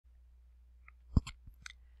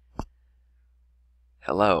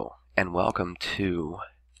Hello, and welcome to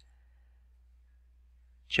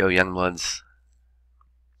Joe Youngblood's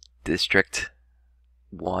District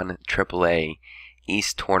 1 AAA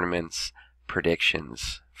East Tournaments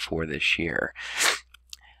predictions for this year.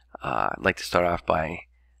 I'd like to start off by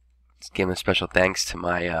giving a special thanks to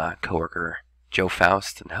my coworker Joe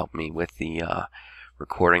Faust and helped me with the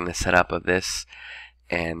recording, the setup of this.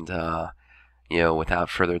 And without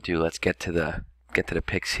further ado, let's get to the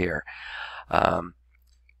picks here.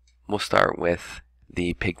 We'll start with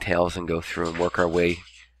the pigtails and go through and work our way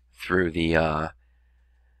through the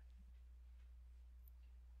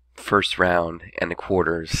first round and the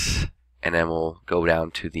quarters, and then we'll go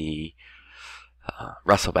down to the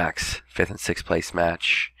Wrestlebacks 5th and 6th place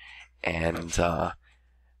match, and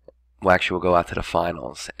we'll go out to the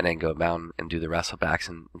finals and then go down and do the Wrestlebacks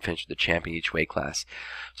and finish with the champion each weight class.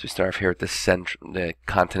 So we start off here with the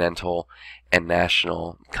Continental and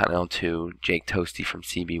National. Continental 2, Jake Toasty from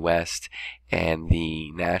CB West, and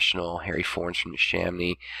the National, Harry Forns from the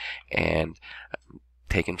Chamonix, and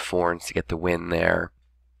taking Forns to get the win there.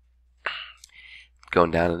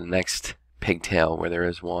 Going down to the next pigtail where there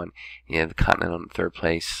is one, you have the Continental in 3rd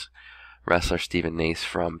place. Wrestler Stephen Nace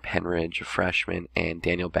from Penridge, a freshman, and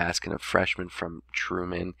Daniel Baskin, a freshman from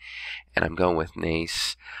Truman. And I'm going with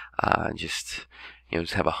Nace. Just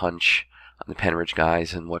have a hunch on the Penridge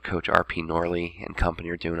guys and what Coach R.P. Norley and company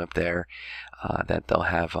are doing up there. That they'll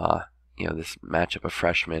have this matchup of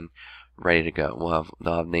freshmen ready to go.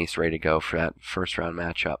 They'll have Nace ready to go for that first round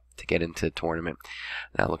matchup to get into the tournament.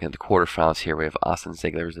 Now looking at the quarterfinals here, we have Austin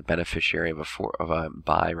Ziegler as the beneficiary of a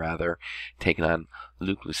bye, taking on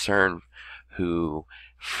Luke Lucerne, who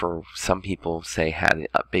for some people say had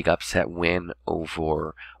a big upset win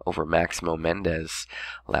over Maximo Mendez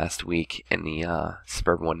last week in the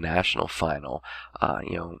Suburban 1 National Final.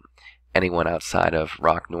 Anyone outside of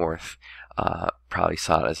Rock North probably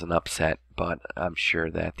saw it as an upset, but I'm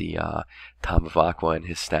sure that the Tom Bavacqua and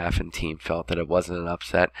his staff and team felt that it wasn't an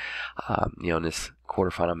upset. In this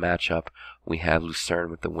quarterfinal matchup, we have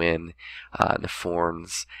Lucerne with the win, the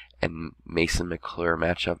Forns and Mason McClure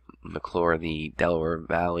matchup. McClure, the Delaware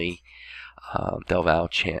Valley, Del Val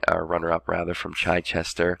runner-up from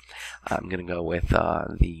Chichester. I'm gonna go with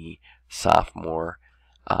the sophomore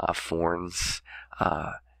Forns.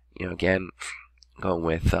 Again, going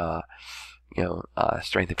with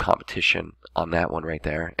strength of competition on that one right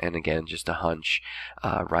there. And again, just a hunch.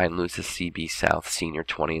 Ryan Lewis is CB South senior,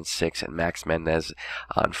 20-6, and Max Mendez.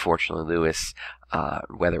 Unfortunately, Lewis,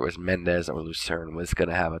 whether it was Mendez or Lucerne, was going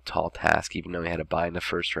to have a tall task, even though he had a bye in the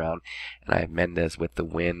first round. And I have Mendez with the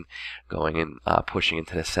win, going in, pushing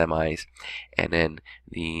into the semis. And then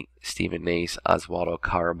the Stephen Nace Oswaldo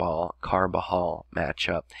Carbajal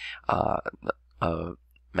matchup, a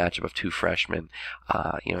matchup of two freshmen.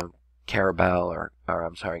 Carbajal,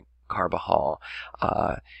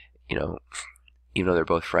 even though they're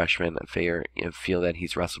both freshmen, I feel that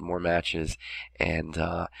he's wrestled more matches, and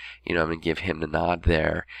I'm gonna give him the nod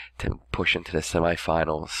there to push into the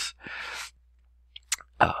semifinals.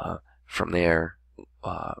 From there,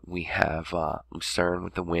 we have Lucerne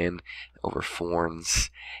with the win over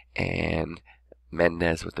Forns, and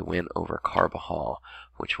Mendez with the win over Carbajal,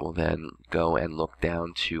 which will then go and look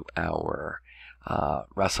down to our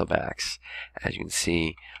Wrestlebacks. As you can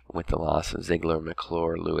see, with the loss of Ziegler,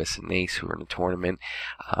 McClure, Lewis, and Nace, who are in the tournament,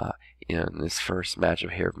 in this first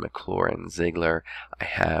matchup here of McClure and Ziegler, I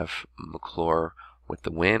have McClure with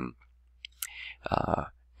the win.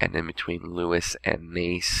 And then between Lewis and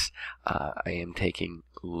Nace, I am taking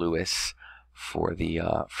Lewis for the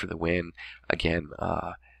win. Again,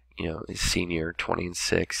 his senior,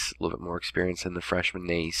 20-6, a little bit more experience than the freshman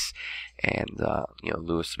Nace, and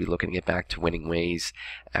Lewis will be looking to get back to winning ways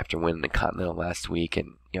after winning the Continental last week,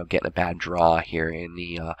 and getting a bad draw here in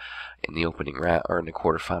the opening round or in the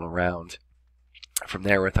quarterfinal round. From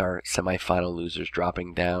there, with our semifinal losers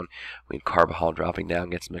dropping down, we have Carbajal dropping down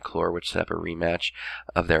against McClure, which set up a rematch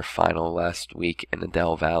of their final last week in the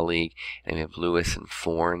Del Val League. And we have Lewis and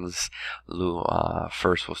Forns.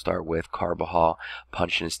 First, we'll start with Carbajal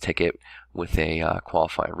punching his ticket with a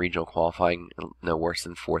regional qualifying, no worse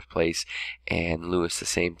than 4th place, and Lewis the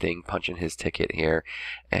same thing, punching his ticket here,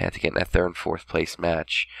 and to get in that 3rd and 4th place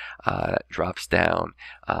match. Drops down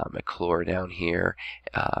McClure down here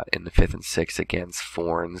in the 5th and 6th against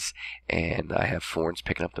Forns, and I have Forns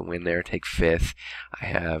picking up the win there, take 5th. I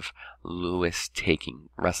have Lewis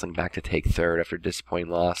wrestling back to take 3rd after a disappointing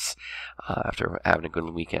loss after having a good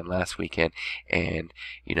weekend last weekend. And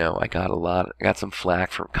I got some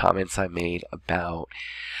flack from comments I made about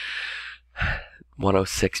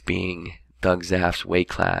 106 being Doug Zaff's weight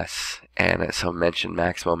class, And so I mentioned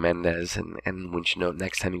Maximo Mendez, and wouldn't you know,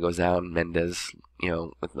 next time he goes out, Mendez,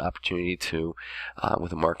 with the opportunity to,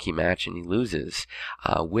 with a marquee match, and he loses.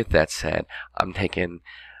 With that said, I'm taking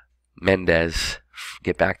Mendez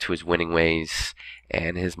get back to his winning ways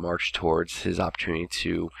and his march towards his opportunity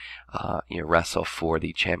to, wrestle for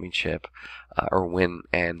the championship, or win,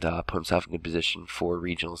 and put himself in good position for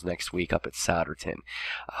regionals next week up at Souderton.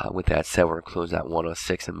 With that said, we're going to close out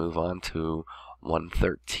 106 and move on to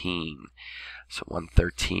 113. So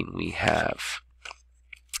 113 we have,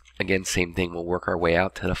 again, same thing. We'll work our way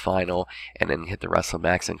out to the final and then hit the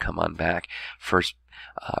wrestlebacks and come on back. First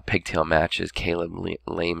pigtail match is Caleb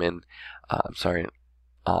Lerman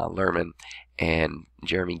and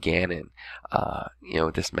Jeremy Gannon.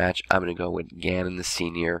 With this match, I'm going to go with Gannon, the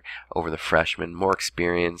senior, over the freshman. More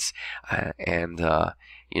experience, and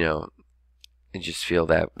I just feel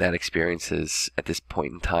that experience is, at this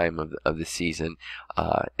point in time of the season,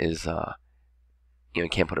 is you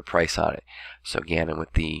can't put a price on it. So Gannon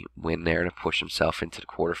with the win there to push himself into the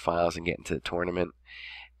quarterfinals and get into the tournament.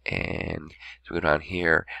 And so we go down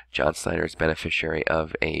here, John Snyder is beneficiary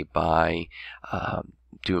of a bye,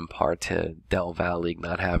 due in part to Del Valle League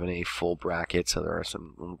not having a full bracket, so there are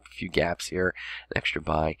a few gaps here, an extra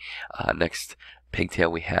bye. Next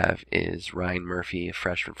pigtail we have is Ryan Murphy, a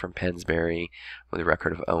freshman from Pennsbury, with a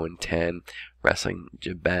record of 0-10, wrestling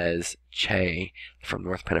Jabez Che from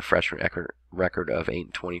North Penn, a freshman record of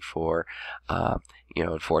 8-24.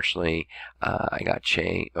 Unfortunately, I got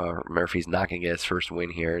Murphy's not going to get his first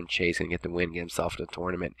win here, and Che's going to get the win, get himself to the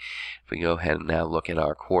tournament. If we go ahead and now look at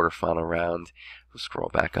our quarterfinal round, we'll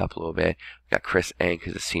scroll back up a little bit. We've got Chris Enck,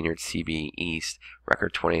 who's a senior at CB East,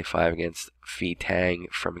 record 25 against Phi Tang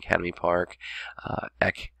from Academy Park.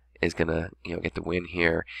 Eck is going to get the win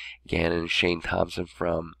here. Gannon and Shane Thompson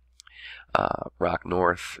from Rock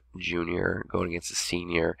North Junior going against a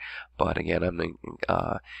senior, but again, I'm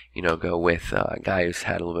gonna go with a guy who's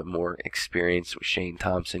had a little bit more experience, with Shane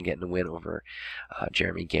Thompson getting the win over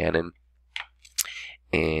Jeremy Gannon.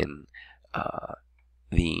 And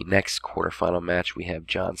the next quarterfinal match, we have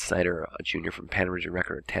John Snyder, a junior from Penridge, a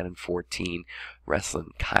record of 10-14, wrestling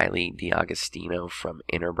Kylie D'Agostino from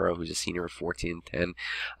Interboro, who's a senior of 14-10. I'm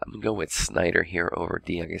going to go with Snyder here over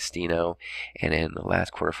D'Agostino. And in the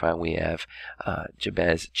last quarterfinal, we have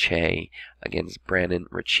Jabez Che against Brandon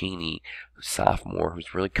Riccini, sophomore,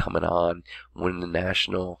 who's really coming on, winning the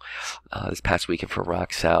national this past weekend for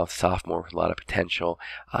Rock South. Sophomore with a lot of potential.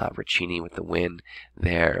 Riccini with the win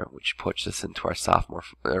there, which puts us into our sophomore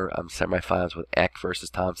semifinals with Eck versus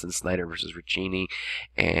Thompson, Snyder versus Riccini,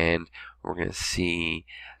 and we're going to see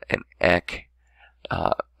an Eck,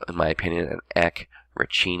 in my opinion, an Eck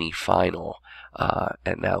Riccini final.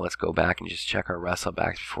 And now let's go back and just check our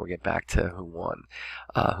wrestlebacks before we get back to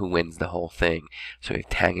who wins the whole thing. So we have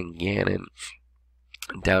Tang and Gannon.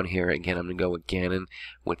 Down here, again, I'm going to go with Gannon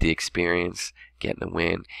with the experience, getting the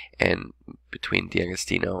win. And between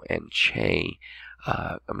D'Agostino and Che,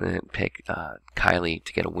 I'm going to pick Kylie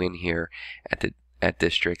to get a win here at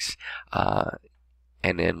districts.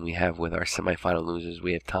 And then we have, with our semifinal losers,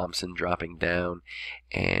 we have Thompson dropping down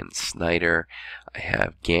and Snyder. I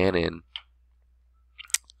have Gannon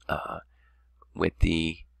with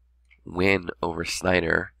the win over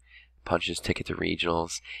Snyder, punches ticket to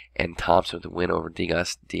regionals, and Thompson with the win over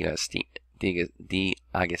D'Agostino.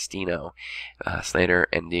 Snyder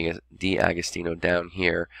and D'Agostino down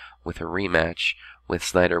here with a rematch, with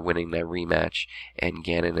Snyder winning that rematch, and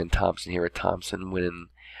Gannon and Thompson here, at Thompson winning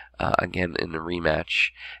again in the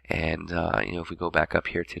rematch. And if we go back up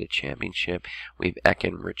here to the championship, we have Eck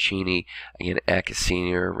and Riccini. Again, Eck is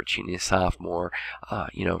senior, Riccini is sophomore.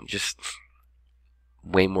 Just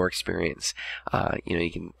way more experience.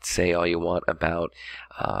 You can say all you want about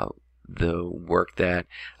the work that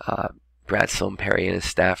Brad Silmperi and his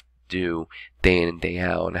staff do day in and day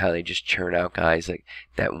out, and how they just churn out guys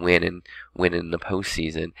that win in the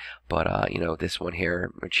postseason. But this one here,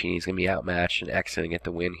 Riccini's gonna be outmatched, and Eck's gonna get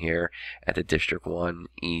the win here at the District 1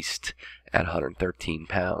 East at 113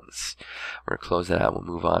 pounds. We're gonna close that out. We'll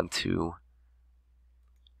move on to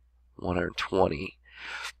 120.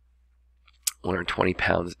 120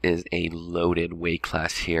 pounds is a loaded weight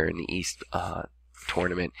class here in the East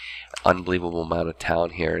tournament. Unbelievable amount of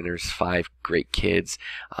talent here, and there's 5 great kids.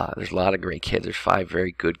 There's a lot of great kids. There's 5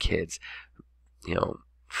 very good kids. 3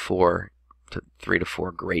 to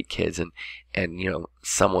 4 great kids, and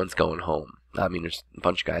someone's going home. I mean, there's a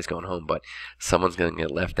bunch of guys going home, but someone's going to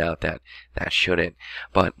get left out that shouldn't.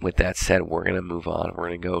 But with that said, we're going to move on. We're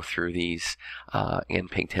going to go through these in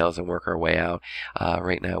pigtails and work our way out.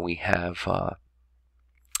 Right now we have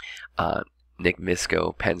Nick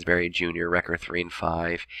Misko, Pennsbury Jr., record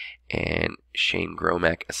 3-5, and Shane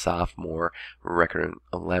Gromek, a sophomore, record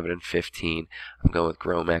 11-15. I'm going with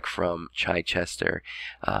Gromek from Chichester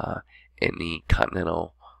in the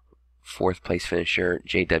Continental. Fourth place finisher,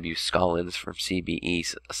 J.W. Scollins from CB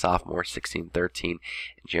East, a sophomore, 16-13.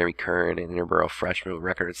 Jeremy Curran, an Interborough freshman,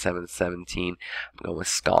 record at 7-17. I'm going with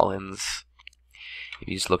Scollins. If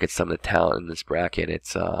you just look at some of the talent in this bracket,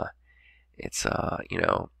 it's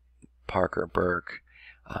Parker, Burke,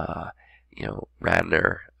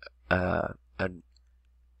 Radner,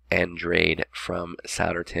 Andrade from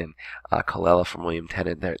Souderton, Colella from William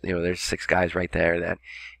Tennant. There's 6 guys right there that,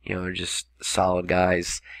 are just solid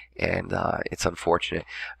guys, and it's unfortunate.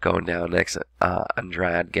 Going down next,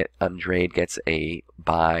 Andrade gets a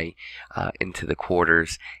bye into the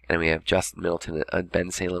quarters, and we have Justin Middleton, Ben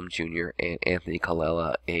Salem Jr., and Anthony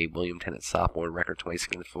Colella, a William Tennant sophomore, record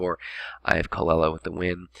 26-4. I have Colella with the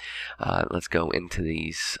win. Let's go into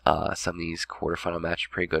these some of these quarterfinal matches.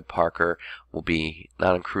 Pretty good. Parker will be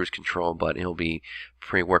not on cruise control, but he'll be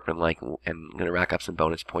pretty workmanlike and going to rack up some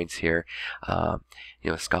bonus points here.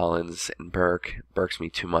 Scollins and Burke. Burke's me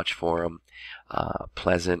too much for him.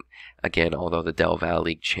 Pleasant, again, although the Del Valle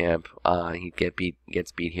League champ, he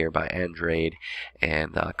gets beat here by Andrade,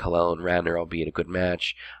 and Colella and Radner, albeit a good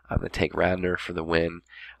match. I'm going to take Radner for the win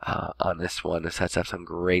on this one. This sets up some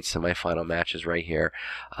great semifinal matches right here.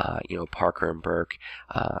 Parker and Burke.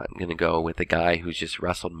 I'm going to go with the guy who's just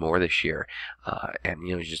wrestled more this year, and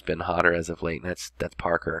he's just been hotter as of late, and that's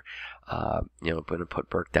Parker. I'm going to put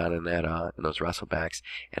Burke down in those wrestlebacks,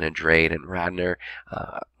 and Andrade and Radner.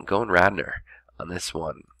 I'm going Radner on this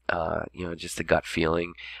one. Just a gut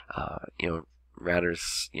feeling.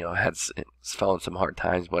 Radner's has fallen some hard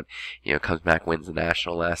times, but comes back, wins the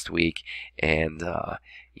national last week, and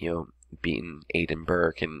beating Aiden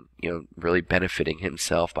Burke, and really benefiting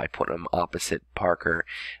himself by putting him opposite Parker.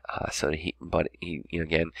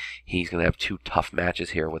 Again, he's going to have 2 tough matches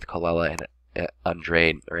here with Colella and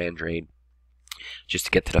Andrade just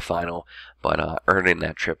to get to the final, but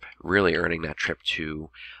really earning that trip to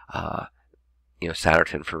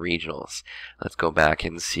Souderton for regionals. Let's go back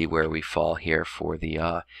and see where we fall here for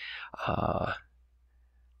the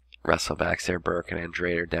wrestlebacks there. Burke and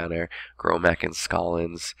Andrade are down there. Gromek and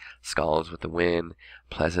Scollins with the win.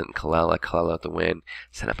 Pleasant and Colella with the win.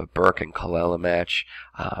 Set up a Burke and Colella match,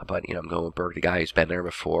 but I'm going with Burke, the guy who's been there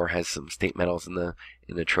before, has some state medals in the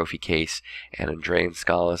trophy case, and Andrade and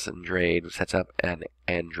Scollins. Andrade sets up an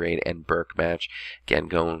Andrade and Burke match. Again,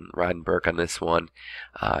 riding Burke on this one.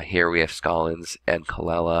 Here we have Scollins and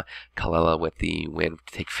Colella. Colella with the win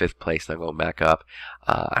to take 5th place. Now going back up.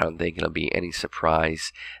 I don't think it'll be any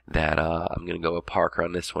surprise that I'm going to go with Parker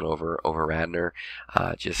on this one over Radner.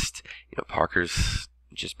 Parker's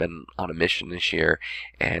just been on a mission this year,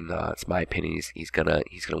 and it's my opinion he's gonna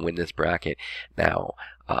win this bracket. Now,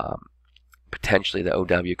 potentially the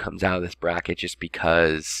OW comes out of this bracket just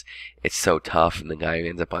because it's so tough, and the guy who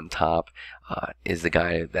ends up on top is the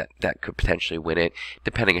guy that could potentially win it,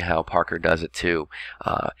 depending on how Parker does it too.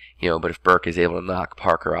 But if Burke is able to knock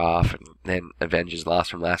Parker off and then avenge his loss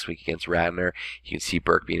from last week against Radner, you can see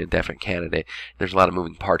Burke being a definite candidate. There's a lot of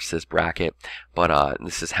moving parts to this bracket, but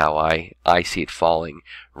this is how I see it falling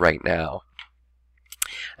right now.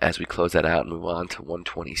 As we close that out and move on to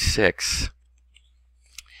 126.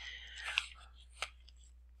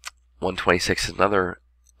 126 is another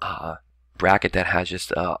bracket that has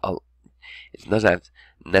just it doesn't have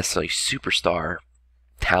necessarily superstar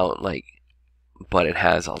talent, but it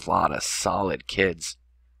has a lot of solid kids,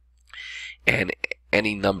 and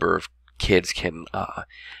any number of kids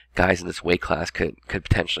guys in this weight class could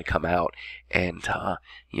potentially come out and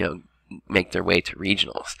make their way to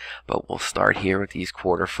regionals. But we'll start here with these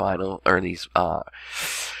these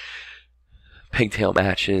pigtail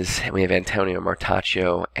matches, and we have Antonio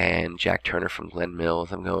Martaccio and Jack Turner from Glen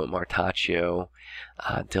Mills. I'm going with Martaccio.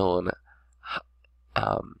 Dylan,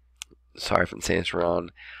 sorry if I'm saying this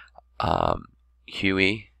wrong,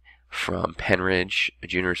 Huey from Penridge,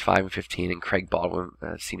 junior is 5-15, and Craig Baldwin,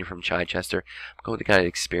 senior from Chichester. I'm going with the guy with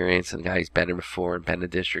experience and the guy who's been there before and been in the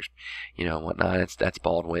district, whatnot. That's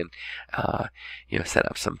Baldwin. Set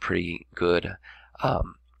up some pretty good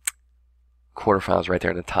quarterfinals right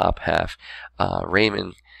there in the top half.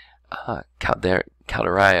 Raymond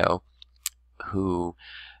Calderillo, who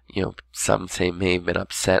some say may have been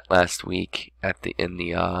upset last week in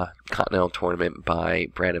the Continental Tournament by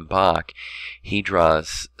Brandon Bach. He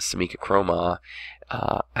draws Samika Croma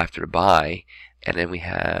after the bye, and then we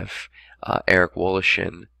have Eric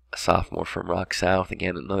Wolishin, a sophomore from Rock South.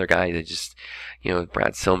 Again, another guy that just,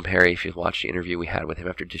 Brad Silmperry, if you watched the interview we had with him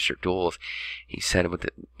after district duels, he said with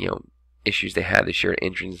the, issues they had this year,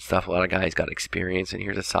 injuries and stuff. A lot of guys got experience, and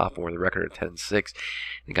here's a sophomore with a record of 10-6.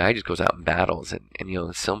 The guy just goes out and battles,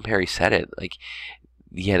 and Sil Perry said it, like,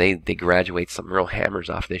 yeah, they graduate some real hammers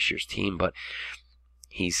off this year's team, but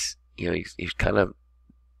he's kind of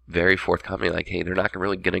very forthcoming. Like, hey, they're not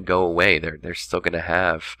really going to go away. They're still going to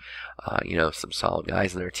have, some solid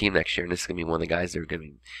guys in their team next year, and this is going to be one of the guys they're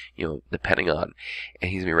going to be, depending on.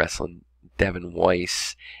 And he's going to be wrestling Devin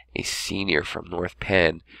Weiss, a senior from North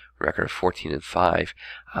Penn, record of 14-5.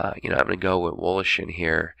 I'm going to go with Wolishin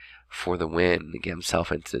here for the win to get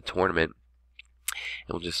himself into the tournament.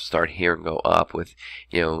 And we'll just start here and go up with,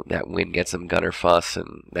 that win gets him Gunner Fuss,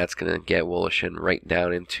 and that's going to get Wolishin right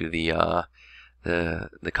down into the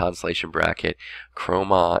consolation bracket.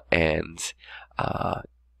 Chroma and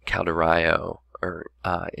Calderrayo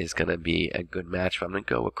is going to be a good match. But I'm going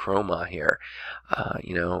to go with Chroma here.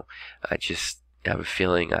 I just have a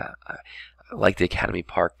feeling I like the Academy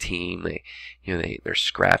Park team. They're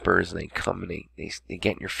scrappers, and they come and they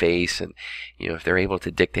get in your face, and if they're able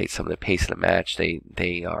to dictate some of the pace of the match,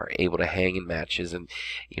 they are able to hang in matches, and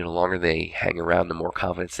the longer they hang around, the more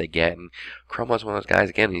confidence they get. And Chroma's one of those guys.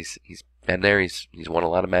 Again, he's been there. He's won a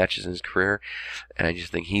lot of matches in his career, and I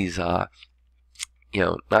just think he's not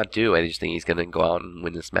due. I just think he's going to go out and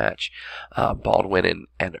win this match. Baldwin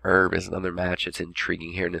and Herb is another match that's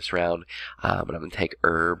intriguing here in this round, but I'm going to take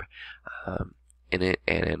Herb in it,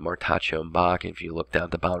 and then Martaccio and Bach. And if you look down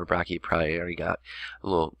at the bottom of the bracket, you probably already got a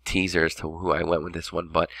little teaser as to who I went with this one,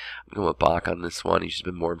 but I'm going with Bach on this one. He's just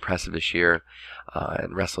been more impressive this year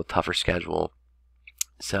and wrestled a tougher schedule.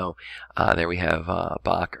 So there we have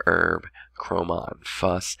Bach, Herb, Chroma, and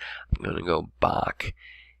Fuss. I'm going to go Bach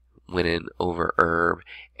winning over Herb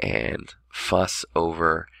and Fuss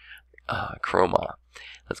over Chroma.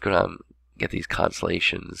 Let's go down and get these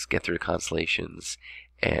consolations, get through the consolations,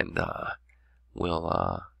 and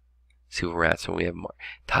we'll see where we're at. So we have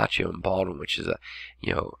Martaccio and Baldwin, which is a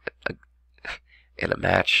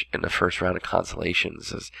match in the first round of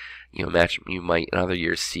consolations, is a match you might in other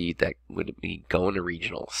years see that would be going to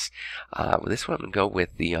regionals. With this one, I'm gonna go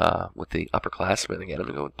with the upperclassmen again. I'm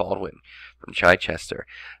gonna go with Baldwin from Chichester.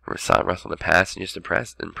 I saw him wrestle in the past and just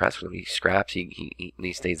impressed with him. He scraps,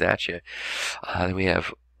 he stays at you. Then we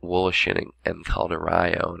have Wolishin and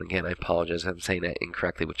Calderrayo, and again, I apologize if I'm saying that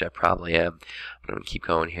incorrectly, which I probably am, but I'm gonna keep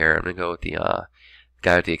going here. I'm gonna go with the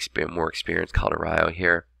guy with the more experienced, Calderrayo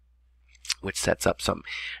here, which sets up some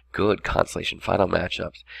good consolation final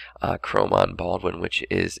matchups. Chroma and Baldwin, which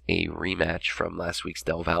is a rematch from last week's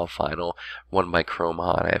Del Val final, won by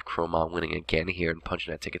Chroma, and I have Chroma winning again here and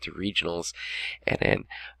punching that ticket to regionals. And then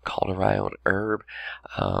Calderrayo and Herb,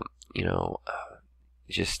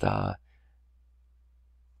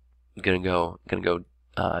 gonna go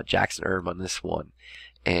Jackson Herb on this one,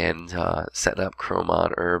 and setting up Chroma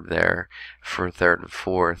and Herb there for third and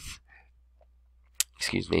fourth.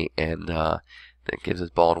 Excuse me, and that gives us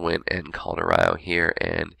Baldwin and Calderrayo here,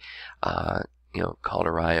 and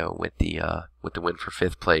Calderrayo with the win for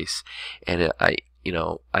fifth place. And I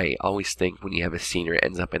always think when you have a senior that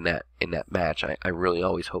ends up in that match, I really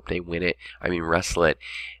always hope they win it. I mean, wrestle it.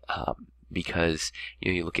 Because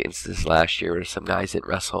you look at instances last year where some guys didn't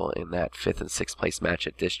wrestle in that fifth and sixth place match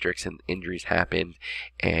at districts, and injuries happened,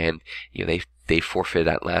 and they forfeited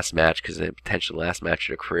that last match because of the potential last match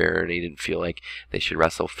of their career, and they didn't feel like they should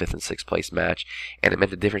wrestle fifth and sixth place match, and it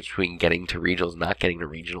meant the difference between getting to regionals and not getting to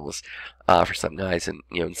regionals for some guys. And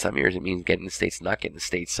in some years it means getting to states and not getting to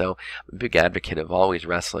states. So I'm a big advocate of always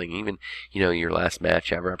wrestling, even your last match,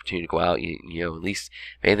 you have an opportunity to go out, at least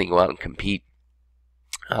if anything, go out and compete.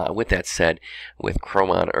 With that said, with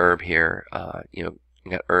Chroma and Herb here, you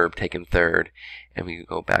got Herb taking third, and we can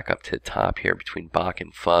go back up to the top here between Bach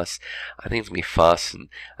and Fuss. I think it's going to be Fuss, and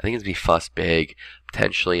I think it's going to be Fuss big,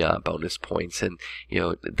 potentially bonus points. And,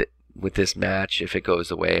 with this match, if it goes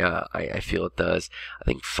away, I feel it does. I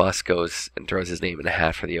think Fuss goes and throws his name in the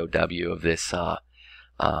hat for the OW of this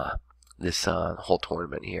whole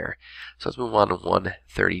tournament here. So let's move on to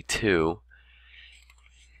 132.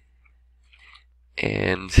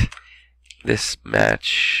 And this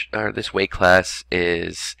match, or this weight class,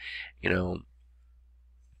 is,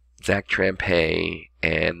 Zach Trampay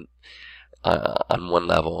and on one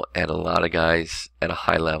level, and a lot of guys at a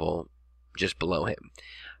high level just below him.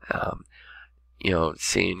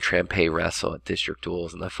 Seeing Trampay wrestle at district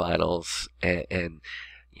duels in the finals, and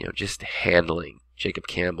just handling Jacob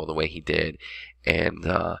Campbell the way he did, and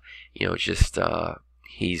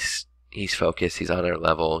he's focused. He's on our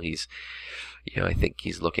level. I think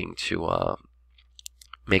he's looking to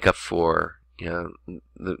make up for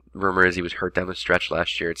the rumor is he was hurt down the stretch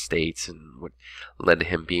last year at States, and what led to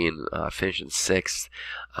him being finishing 6th.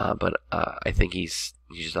 But I think he's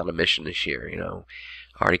just on a mission this year.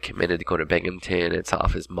 Already committed to go to Binghamton. It's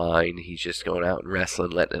off his mind. He's just going out and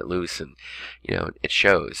wrestling, letting it loose, and it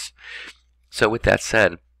shows. So with that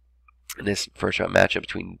said, in this first round matchup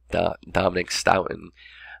between Dominic Stoughton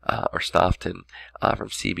Stoughton from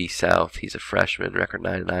CB South. He's a freshman, record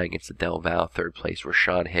 9-9 against the Del Val. Third place,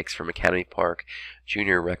 Rashawn Hicks from Academy Park,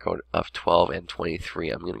 junior, record of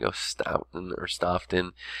 12-23. I'm going to go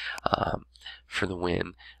Stoughton for the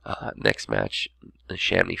win. Next match, the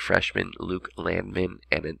Chamonix freshman Luke Landman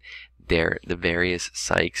and the various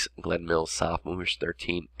Sykes, Glen Mills sophomores,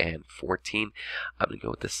 13 and 14. I'm going to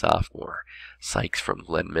go with the sophomore, Sykes from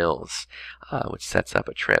Glen Mills, which sets up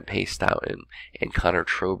a Trent Stoughton and Connor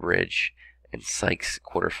Trowbridge and Sykes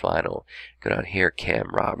quarterfinal. Go down here, Cam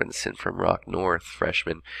Robinson from Rock North,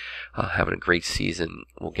 freshman, having a great season.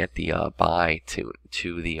 We'll get the bye to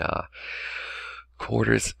the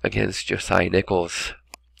quarters against Josiah Nichols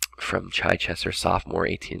from Chichester, sophomore,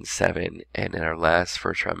 18-7. And in our last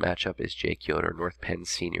first-round matchup is Jake Yoder, North Penn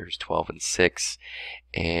seniors, 12-6,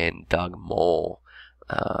 and Doug Mole,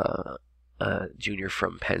 junior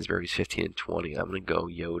from Pennsbury's, 15-20. I'm going to go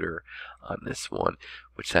Yoder on this one,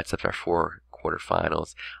 which sets up our 4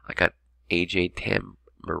 quarterfinals. I got AJ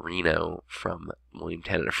Tamburino from William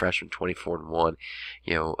Tennant, a freshman, 24-1.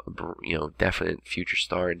 Definite future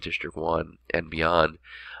star in District 1 and beyond.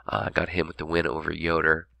 I got him with the win over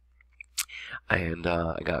Yoder. And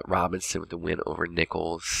I got Robinson with the win over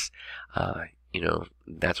Nichols.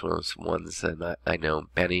 That's one of those ones that I know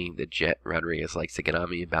Benny the Jet Rodriguez likes to get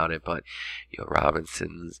on me about it, but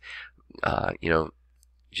Robinson's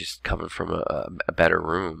just coming from a better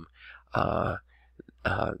room. Right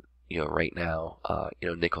now,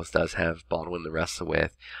 Nichols does have Baldwin to wrestle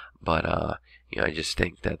with, but I just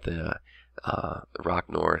think that the Rock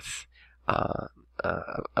North.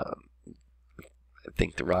 I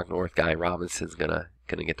think the Rock North guy Robinson's gonna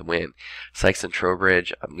get the win. Sykes and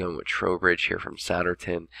Trowbridge. I'm going with Trowbridge here from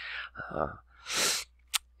Satterton,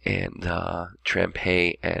 and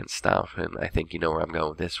Trampay and Stoughton. I think you know where I'm going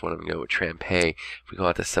with this one. I'm going with Trampay. If we go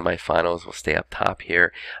out to semifinals, we'll stay up top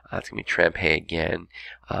here. It's gonna be Trampay again,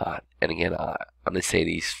 and again I'm gonna say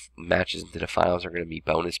these matches into the finals are gonna be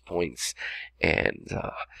bonus points, and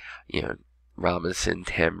Robinson,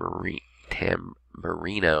 Tamburino.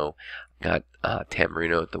 Got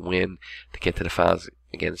Tamburino at the win to get to the finals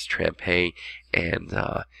against Trampay, and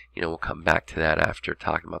we'll come back to that after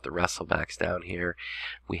talking about the wrestlebacks down here.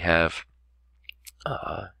 We have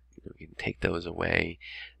we can take those away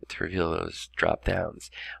to reveal those drop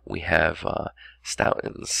downs. We have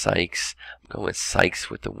Stoughton and Sykes. I'm going with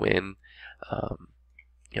Sykes with the win.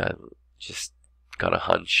 Just got a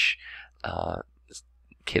hunch. This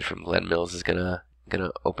kid from Glen Mills is gonna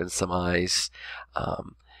open some eyes.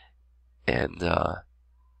 And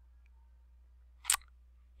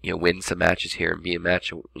win some matches here and be a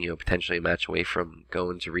match, potentially a match away from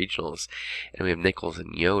going to regionals. And we have Nichols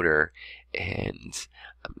and Yoder, and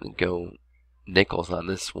I'm gonna go Nichols on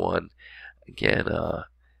this one. Again,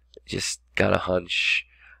 just got a hunch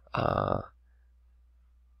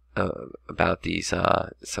about these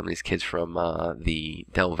some of these kids from the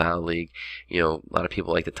Del Val League. A lot of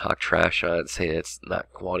people like to talk trash on it and say it's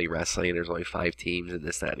not quality wrestling. There's only 5 teams and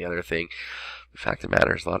this, that, and the other thing. The fact of the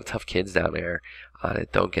matter is, a lot of tough kids down there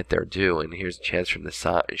that don't get their due, and here's a chance for them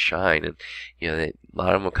to shine. And a lot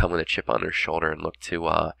of them will come with a chip on their shoulder and look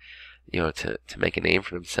to to make a name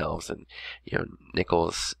for themselves. And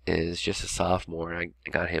Nichols is just a sophomore, and I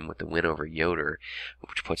got him with the win over Yoder,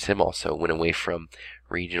 which puts him also a win away from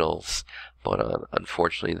regionals. But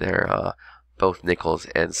unfortunately, they're both Nichols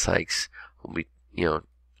and Sykes will be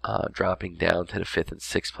dropping down to the 5th and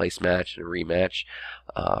 6th place match in a rematch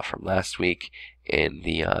from last week in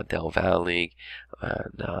the Del Val League.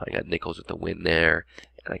 And I got Nichols with the win there,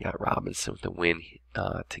 and I got Robinson with the win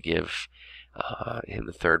to give him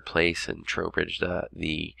the 3rd place, and Trowbridge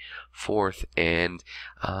the 4th. And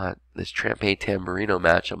this Trampay Tamburino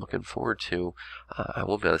match I'm looking forward to. I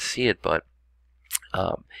won't be able to see it, but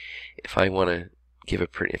if I'm going to give a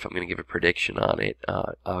prediction on it,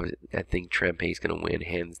 I think Trampay is going to win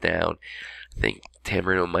hands down. I think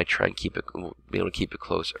Tamburino might try and be able to keep it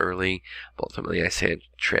close early, but ultimately I say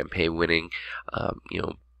Trampay winning,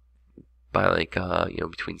 by like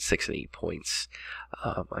between 6 and 8 points.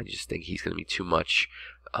 I just think he's going to be too much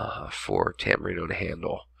for Tamburino to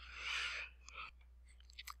handle.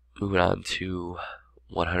 Moving on to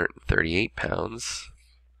 138 pounds.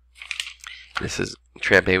 This is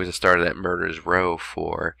Trampay was a starter at Murderers Row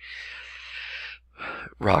for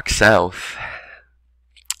Rock South.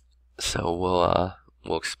 So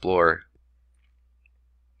we'll explore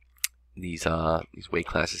these weight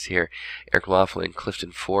classes here. Eric Laughlin and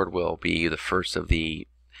Clifton Ford will be the first of the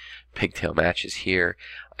pigtail matches here.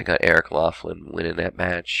 I got Eric Laughlin winning that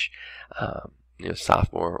match.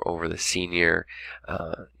 Sophomore over the senior.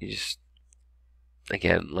 You just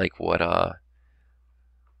again like what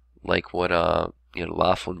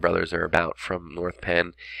Laughlin brothers are about from North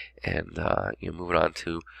Penn, and moving on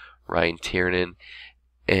to Ryan Tiernan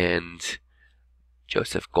and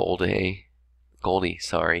Joseph Goldie,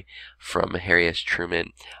 from Harry S.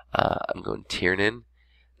 Truman. I'm going Tiernan,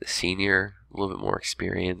 the senior, a little bit more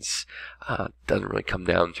experience. Doesn't really come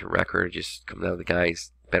down to record, just come down to the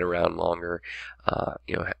guys been around longer,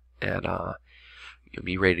 and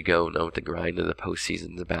be ready to go, know what the grind of the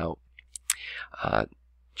postseason's about.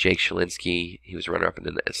 Jake Shalinsky, he was runner-up in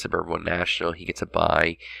the Suburban 1 National. He gets a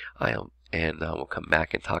bye, and we'll come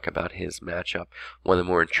back and talk about his matchup. One of the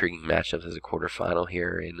more intriguing matchups is a quarterfinal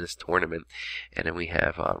here in this tournament. And then we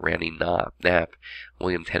have Randy Knapp,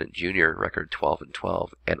 William Tennant Jr., record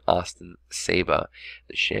 12-12, and Austin Saba,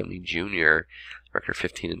 the Shamley Jr., record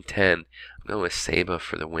 15-10. I'm going with Saba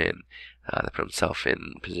for the win. To put himself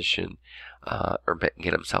in position, or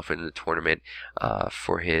get himself into the tournament.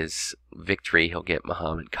 For his victory, he'll get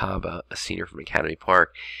Muhammad Kaba, a senior from Academy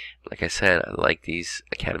Park. Like I said, I like these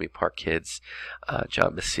Academy Park kids.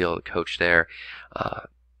 John Basile, the coach there,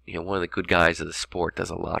 one of the good guys of the sport, does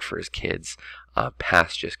a lot for his kids,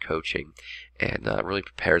 past just coaching, and really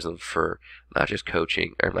prepares them for not just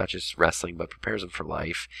coaching, or not just wrestling, but prepares them for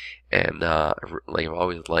life. And I've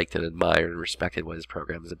always liked and admired and respected what his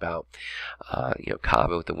program is about.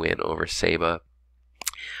 Kaba with the win over Saba.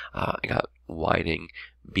 I got Whiting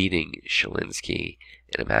beating Shalinsky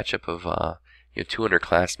in a matchup of 200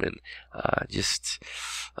 classmen.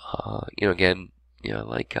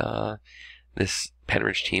 This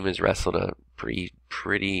Penridge team has wrestled a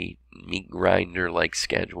pretty meat grinder like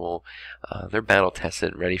schedule. They're battle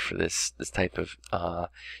tested and ready for this type of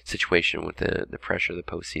situation with the pressure of the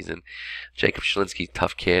postseason. Jacob Shalinsky's a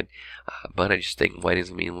tough kid, but I just think Whiting's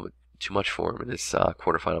gonna be a little bit too much for him in this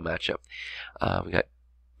quarterfinal matchup. We got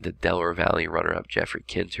the Delaware Valley runner-up Jeffrey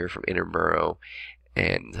Kinter from Interborough,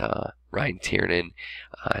 and Ryan Tiernan.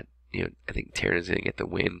 I think Tiernan's going to get the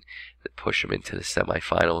win to push him into the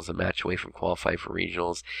semifinals, a match away from qualifying for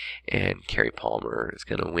regionals. And Kerry Palmer is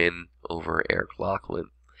going to win over Eric Laughlin.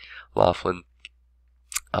 Palmer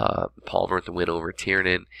with the win over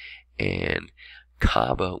Tiernan, and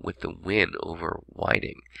Kaba with the win over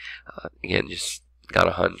Whiting. Again, just got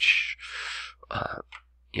a hunch.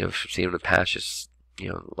 Seeing him in the past, just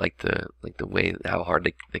like the way how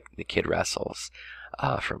hard the kid wrestles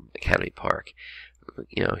from Academy Park.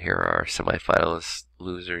 Here are our semifinalists,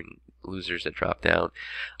 losers that drop down.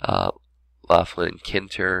 Laughlin and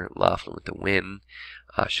Kinter. Laughlin with the win.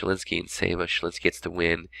 Shalinsky and Saba. Shalinsky gets the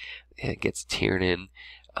win. And gets Tiernan.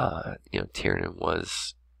 Tiernan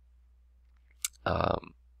was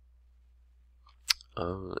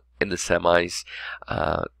in the semis,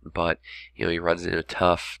 but he runs into a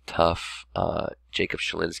tough Jacob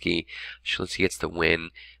Shalinsky. Shalinsky gets the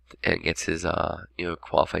win and gets his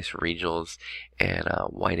qualifies for regionals, and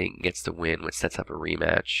Whiting gets the win, which sets up a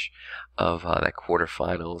rematch of that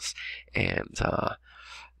quarterfinals. And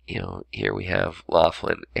here we have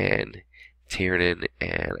Laughlin and Tiernan,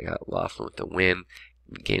 and I got Laughlin with the win.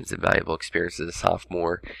 Gains invaluable experience as a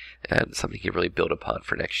sophomore, and something he can really build upon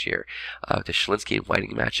for next year. The Shalinsky and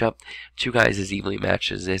Whiting matchup, two guys as evenly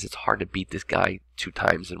matched as this, it's hard to beat this guy 2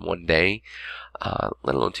 times in one day,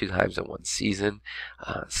 let alone 2 times in one season.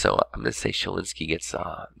 So I'm going to say Shalinsky gets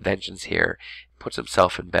vengeance here, puts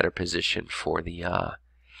himself in better position for the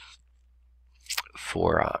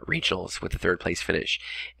regionals with the 3rd place finish.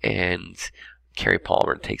 And Kerry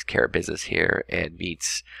Palmer takes care of business here and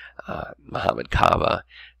beats Muhammad Kaba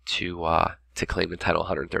to claim the title,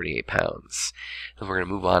 138 pounds. And we're going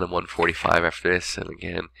to move on to 145 after this. And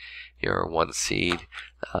again, your 1 seed,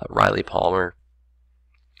 Riley Palmer.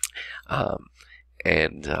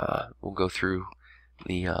 And we'll go through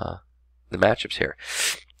the matchups here.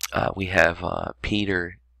 We have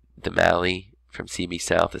Peter DeMalley from CB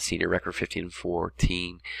South, a senior, record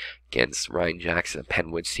 15-14, against Ryan Jackson, a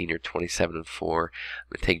Penwood senior, 27-4. I'm going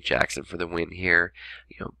to take Jackson for the win here.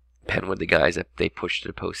 Penwood, the guys that they push to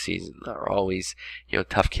the postseason are always,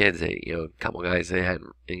 tough kids. A couple guys they had,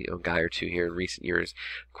 a guy or two here in recent years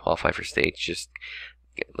qualify for states. Just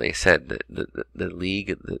like I said, the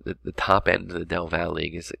league, the top end of the Del Valle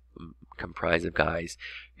League is comprised of guys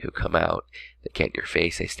who come out, they get in your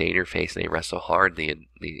face, they stay in your face, and they wrestle hard the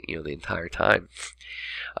entire time.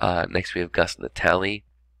 Next we have Gus Natelli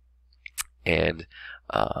and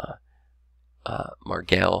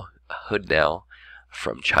Margel Hoodnell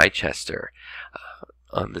from Chichester.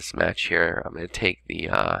 On this match here, I'm going to take the,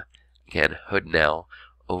 again, Hoodnell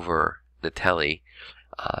over Natelli.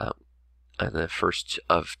 The first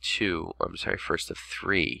of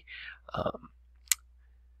three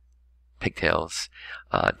pigtails.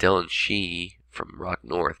 Dylan Sheehy from Rock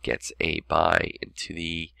North gets a bye into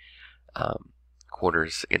the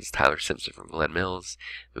quarters against Tyler Simpson from Glen Mills.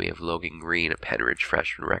 Then we have Logan Green, a Penridge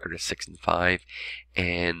freshman, record of 6-5,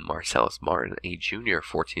 and Marcellus Martin, a junior,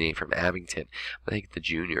 14-8 from Abington. I think the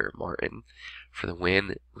junior Martin for the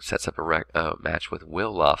win sets up a match with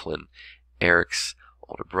Will Laughlin, Eric's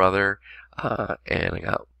older brother, and I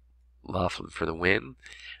got Laughlin for the win.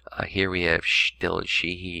 Here we have Dylan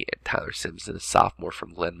Sheehy and Tyler Simpson, a sophomore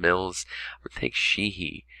from Glen Mills. We'll take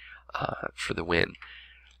Sheehy for the win.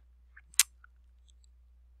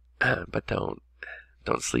 But don't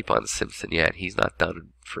sleep on Simpson yet. He's not done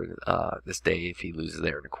for this day if he loses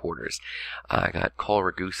there in the quarters. I got Cole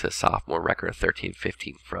Ragusa, sophomore, record of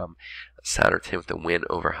 13-15 from Souderton with the win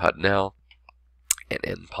over Hudnell, and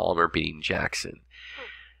N. Palmer beating Jackson.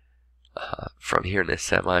 From here in the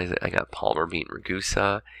semis, I got Palmer beating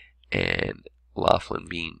Ragusa and Laughlin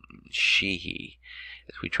beating Sheehy.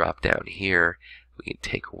 As we drop down here, we can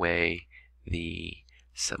take away the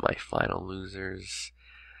semifinal losers.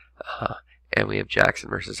 And we have Jackson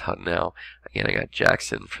versus Hudnell. Again, I got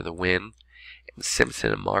Jackson for the win, and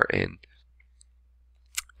Simpson and Martin.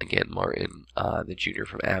 Again, Martin, the junior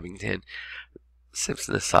from Abington.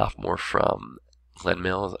 Simpson, the sophomore from Glen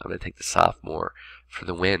Mills. I'm going to take the sophomore for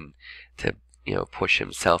the win to push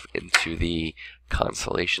himself into the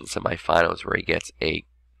consolation semifinals, where he gets a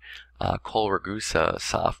Cole Ragusa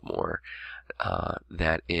sophomore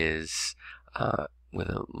that is with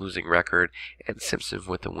a losing record, and Simpson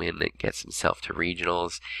with the win that gets himself to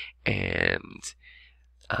regionals, and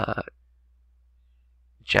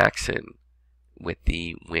Jackson with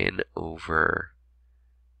the win over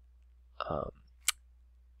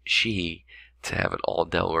Sheehy to have an all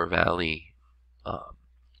Delaware Valley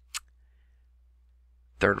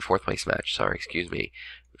third and fourth place match,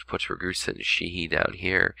 which puts Ragusa and Sheehy down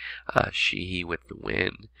here. Sheehy with the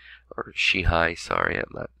win, or Sheehy, I'm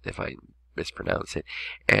not if I mispronounce it.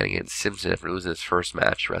 And again, Simpson, after losing his first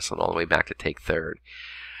match, wrestling all the way back to take third.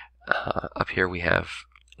 Up here we have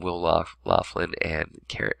Will Laughlin and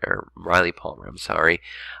Riley Palmer.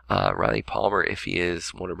 Riley Palmer, if he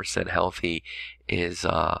is 100% healthy, is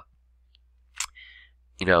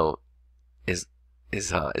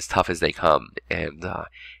as tough as they come, and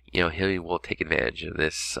he will take advantage of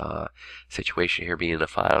this situation here, being in the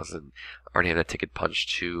finals and already have that ticket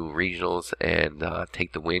punched to regionals, and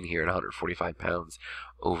take the win here at 145 pounds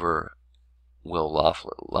over Will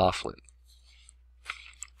Laughlin.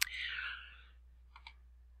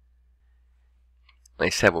 Like I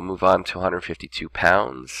said, we'll move on to 152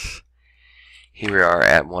 pounds. Here we are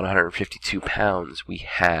at 152 pounds. We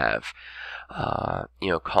have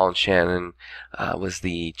Colin Shannon was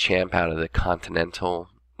the champ out of the Continental,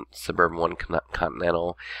 Suburban 1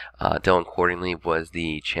 Continental. Dylan Cordingley was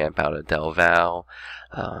the champ out of Del Val.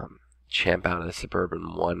 Champ out of the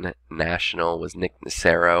Suburban 1 National was Nick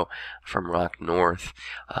Nacero from Rock North.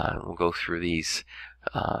 We'll go through these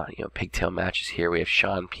pigtail matches here. We have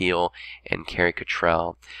Sean Peel and Kerry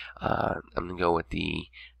Cottrell. I'm going to go with the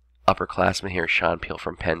upperclassman here, Sean Peel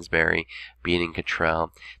from Pennsbury, beating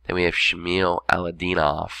Cottrell. Then we have Shamil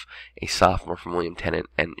Aladinov, a sophomore from William Tennant,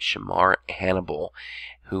 and Shamar Hannibal,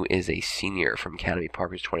 who is a senior from Academy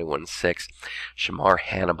Park, who's 21-6. Shamar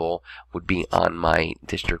Hannibal would be on my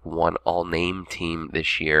District 1 all-name team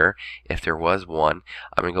this year, if there was one.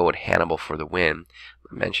 I'm going to go with Hannibal for the win.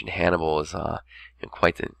 I mentioned Hannibal is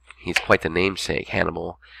he's quite the namesake,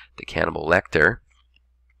 Hannibal the Cannibal Lecter.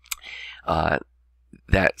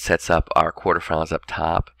 That sets up our quarterfinals up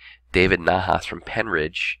top. David Nahas from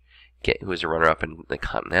Penridge, who was a runner-up in the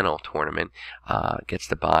Continental Tournament, gets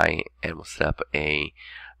the bye, and will set up a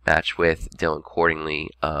match with Dylan Cordingley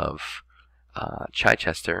of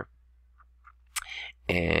Chichester.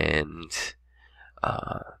 And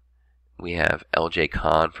we have L.J.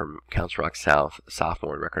 Kahn from Council Rock South,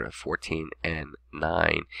 sophomore, record of 14-9,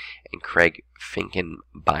 and Craig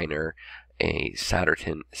Finkenbeiner, a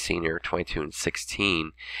Souderton senior, 22-16,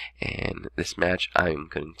 and this match I'm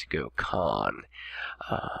going to go Con,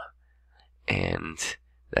 and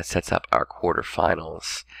that sets up our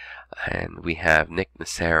quarterfinals. And we have Nick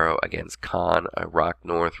Nacero against Con, a Rock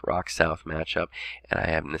North, Rock South matchup, and I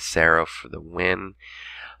have Nacero for the win.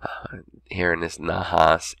 Here in this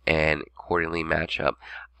Nahas and Cordingley matchup,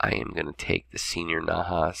 I am going to take the senior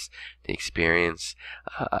Nahas, the experience.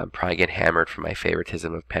 I'm probably get hammered for my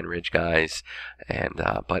favoritism of Penridge guys, and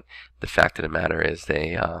but the fact of the matter is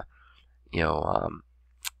they,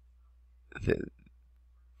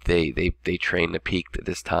 they train to peak at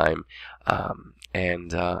this time,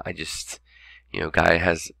 and I just, guy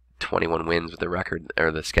has 21 wins with the record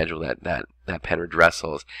or the schedule that Penridge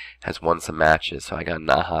wrestles, has won some matches. So I got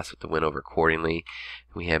Nahas with the win over accordingly.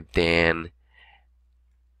 We have Dan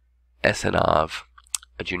Esenov,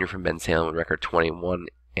 a junior from Ben Salem with record 21-11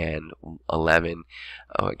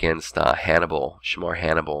 against Shamar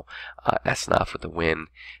Hannibal. Esenov with the win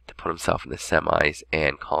to put himself in the semis,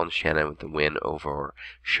 and Colin Shannon with the win over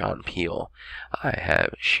Sean Peel. I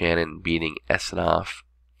have Shannon beating Esenov,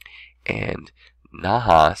 and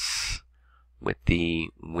Nahas with the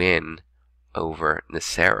win over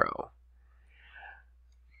Nacero.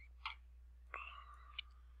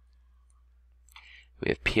 We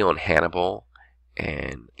have Peel and Hannibal,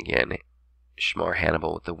 and again, Shamar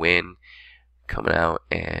Hannibal with the win, coming out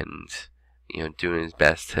and doing his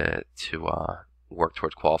best to work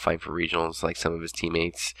towards qualifying for regionals like some of his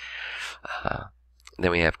teammates. Then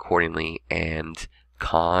we have Cordingley and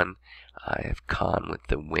Khan. I have Khan with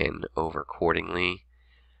the win over Cordingley.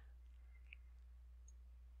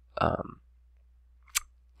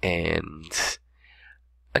 And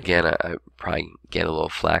again, I probably get a little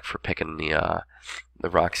flack for picking the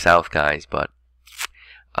Rock South guys, but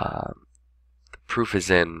the proof is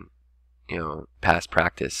in past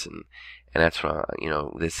practice, and that's what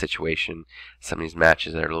this situation. Some of these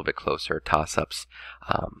matches that are a little bit closer, toss-ups.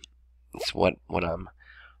 It's what I'm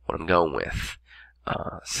going with.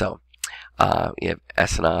 So we have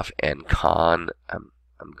Esenov and Khan. I'm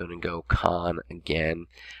going to go Khan again,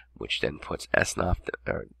 which then puts Esenov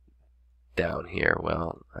down here.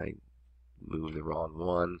 Well, I moved the wrong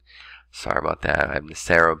one. Sorry about that. I have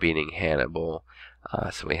Nacero beating Hannibal.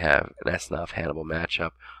 So we have an Esenov Hannibal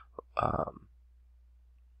matchup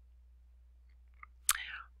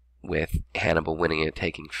with Hannibal winning it,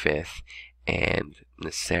 taking 5th, and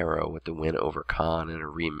Nacero with the win over Khan in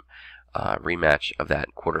a rematch of that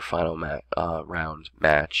quarterfinal round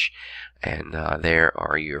match. And there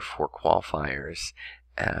are your 4 qualifiers.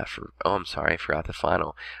 I forgot the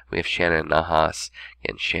final. We have Shannon and Nahas,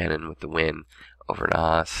 and Shannon with the win over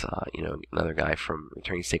Nahas. Another guy from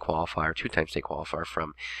returning state qualifier, 2-time state qualifier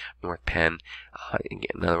from North Penn. Again,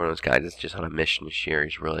 another one of those guys that's just on a mission this year.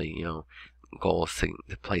 He's really, goal is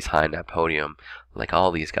to place high in that podium, like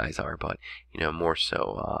all these guys are, but more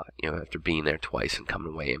so, after being there twice and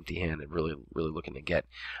coming away empty-handed, really looking to get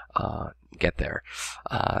there.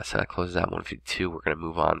 So that closes out 152. We're going to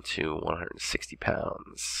move on to 160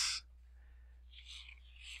 pounds.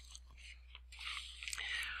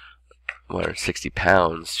 160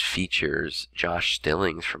 pounds features Josh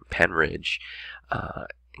Stillings from Penridge.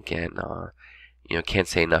 Again, can't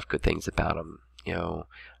say enough good things about him.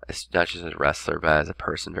 Not just as a wrestler, but as a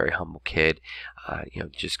person, very humble kid.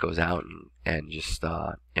 Just goes out and just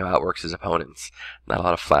outworks his opponents. Not a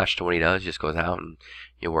lot of flash to what he does. Just goes out and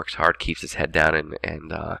works hard, keeps his head down,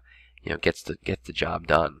 and gets the job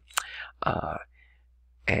done.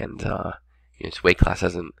 His weight class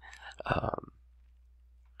isn't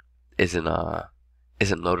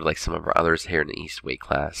loaded like some of our others here in the East weight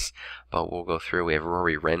class, but we'll go through. We have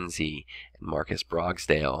Rory Renzi and Marcus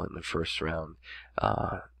Brogsdale in the first round,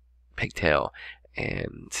 pigtail,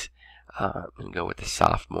 and I'm going to go with the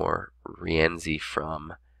sophomore Rienzi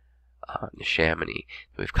from Neshaminy.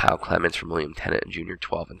 We have Kyle Clements from William Tennant, a junior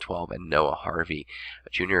 12-12, and Noah Harvey, a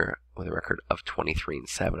junior with a record of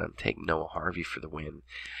 23-7. I'm taking Noah Harvey for the win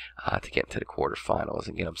to get into the quarterfinals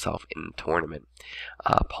and get himself in the tournament.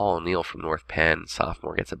 Paul O'Neill from North Penn,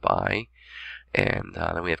 sophomore, gets a bye. And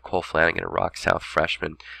then we have Cole Flanagan, a Rock South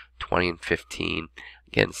freshman, 20-15,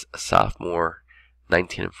 against a sophomore,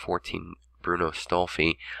 19-14, Bruno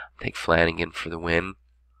Stolfi. Take Flanagan for the win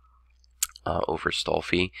over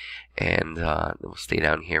Stolfi, and we'll stay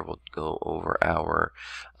down here. We'll go over our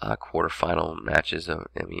quarterfinal matches. You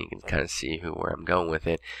can kind of see where I'm going with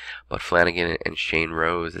it. But Flanagan and Shane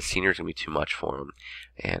Rose, the senior's going to be too much for him,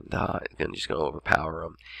 and just going to overpower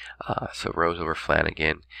him. So Rose over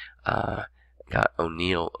Flanagan. Got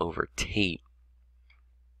O'Neill over Tate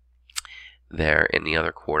there in the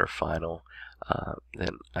other quarterfinal.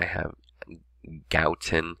 Then I have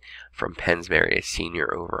Gouton from Pennsbury, a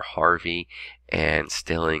senior, over Harvey, and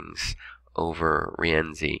Stillings over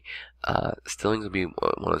Rienzi. Stillings will be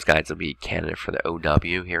one of those guys that will be a candidate for the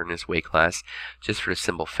OW here in this weight class, just for the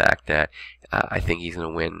simple fact that I think he's going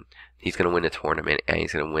to win. He's going to win the tournament, and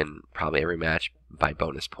he's going to win probably every match by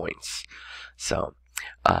bonus points. So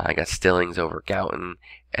I got Stillings over Gouton,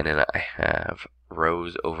 And then I have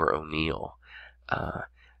Rose over O'Neal.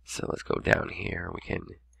 So let's go down here. We can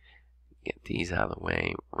get these out of the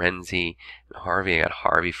way. Renzi and Harvey. I got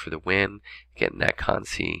Harvey for the win. Getting that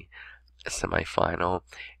Consi semifinal.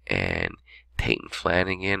 And Tate and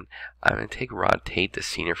Flanagan. I'm going to take Rod Tate, the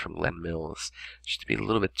senior from Len Mills, just to be a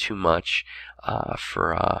little bit too much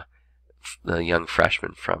for the young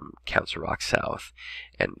freshman from Council Rock South.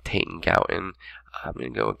 And Tate and Gouton. I'm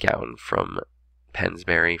going to go with Gouton from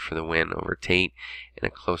Pennsbury for the win over Tate in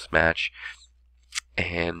a close match.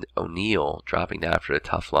 And O'Neal dropping down after a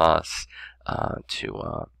tough loss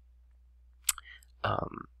to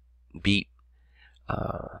beat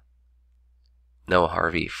Noah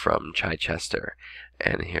Harvey from Chichester.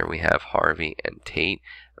 And here we have Harvey and Tate.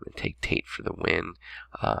 I'm going to take Tate for the win.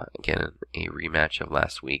 Again, a rematch of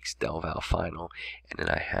last week's Del Val final. And then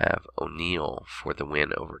I have O'Neal for the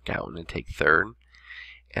win over Gouton and take third.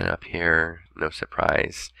 And up here, no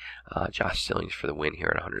surprise, Josh Stillings for the win here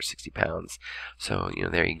at 160 pounds. So,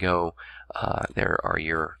 there you go. There are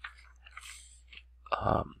your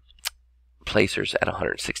placers at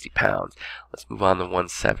 160 pounds. Let's move on to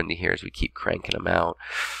 170 here as we keep cranking them out.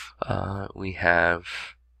 We have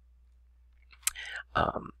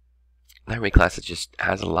that weight class that just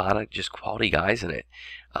has a lot of just quality guys in it.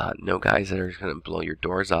 No guys that are going to blow your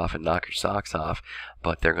doors off and knock your socks off,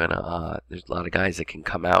 but they're going to, there's a lot of guys that can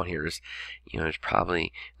come out here. There's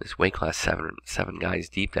probably this weight class seven guys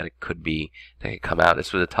deep that it could be, that could come out.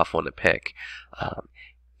 This was a tough one to pick.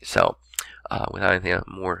 So, without anything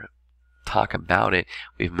more talk about it,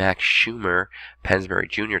 we have Max Schumer, Pennsbury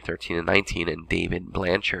Jr., 13-19, and David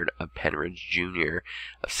Blanchard of Penridge Jr.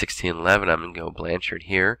 of 16-11. I'm going to go Blanchard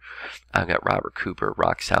here. I've got Robert Cooper,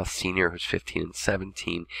 Rock South Sr., who's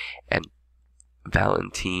 15-17, and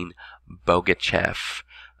Valentin Bogachev,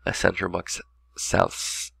 a Central Bucks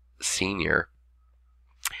South Senior,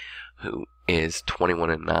 who is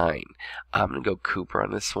 21-9. I'm going to go Cooper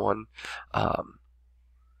on this one.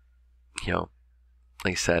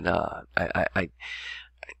 Like I said,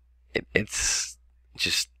 it's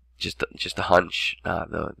just a hunch.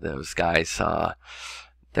 Those guys,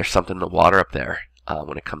 there's something in the water up there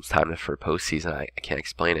when it comes time for postseason. I can't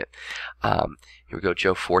explain it. Here we go.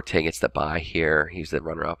 Joe Forte gets the bye here. He's the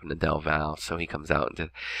runner-up in the Del Val, so he comes out into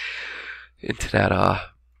that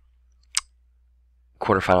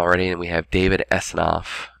quarterfinal already. And we have David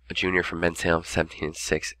Esnoff, a junior from Bensalem,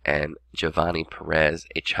 17-6, and Giovanni Perez,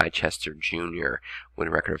 a Chichester junior, with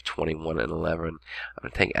a record of 21-11. I'm going to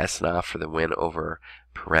take Esnoff for the win over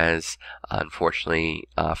Perez. Unfortunately,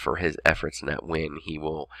 for his efforts in that win, he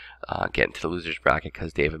will get into the losers bracket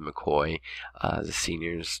because David McCoy, the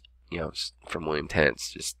seniors, from William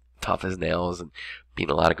Tennant's, just tough as nails and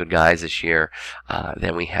beating a lot of good guys this year.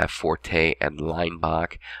 Then we have Forte and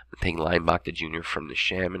Leinbach. I'm taking Leinbach, the junior from the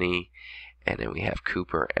Chamonix. And then we have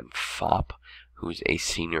Cooper and Fopp, who's a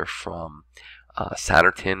senior from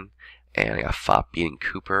Satterton. And I got Fopp beating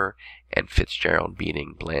Cooper and Fitzgerald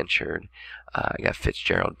beating Blanchard. I got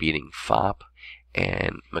Fitzgerald beating Fopp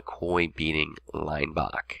and McCoy beating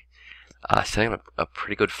Leinbach. Setting up a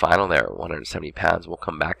pretty good final there at 170 pounds. We'll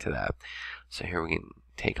come back to that. So here we can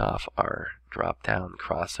take off our drop-down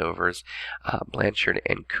crossovers. Blanchard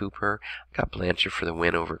and Cooper. I got Blanchard for the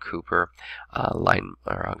win over Cooper.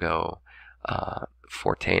 I'll go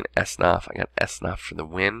Forte and Esnoff. I got Esnoff for the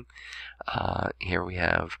win. Here we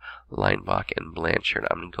have Leinbach and Blanchard.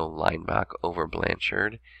 I'm going to go Leinbach over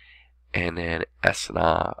Blanchard. And then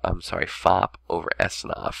Fopp over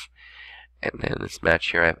Esnoff. And then this match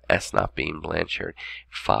here, I have Esnoff being Blanchard.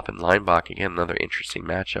 Fopp and Leinbach, again, another interesting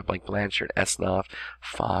matchup. Like Blanchard, Esnoff,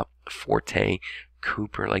 Fopp, Forte,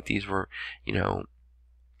 Cooper. Like these were,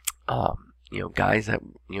 guys that,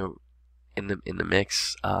 in the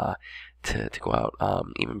mix, to go out.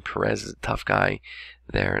 Even Perez is a tough guy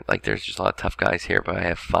there. Like there's just a lot of tough guys here, but I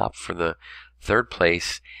have Fopp for the third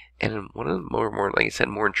place. And one of the more, like I said,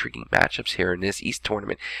 more intriguing matchups here in this East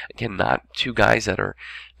tournament. Again, not two guys that are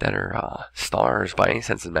stars by any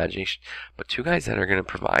sense of imagination, but two guys that are going to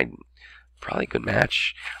provide probably a good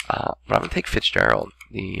match. But I'm going to take Fitzgerald,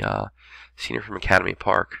 the senior from Academy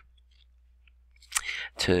Park,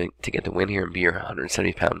 to get the win here and be your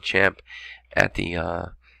 170-pound champ at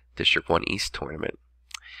the District 1 East tournament.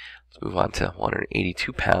 Let's move on to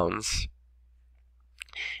 182 pounds.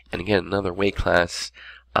 And again, another weight class.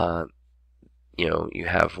 You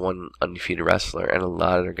have one undefeated wrestler and a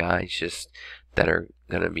lot of other guys just that are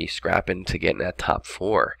going to be scrapping to get in that top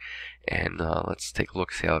four. And let's take a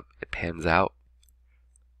look, see how it pans out.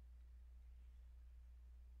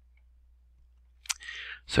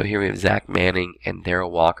 So here we have Zach Manning and Darrell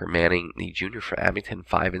Walker. Manning, the junior for Abington,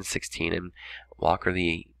 5-16, and Walker,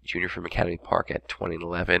 the junior from Academy Park at 20 and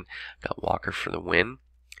 11. Got Walker for the win.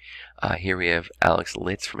 Here we have Alex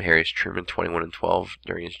Litz from Harris Truman, 21 and 12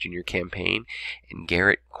 during his junior campaign, and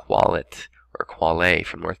Garrett Quale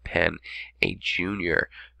from North Penn, a junior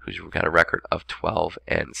who's got a record of 12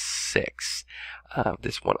 and 6.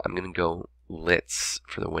 This one I'm going to go Litz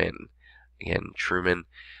for the win. Again, Truman,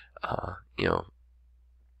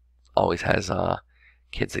 always has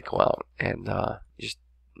kids that go out and just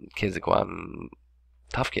kids that go out and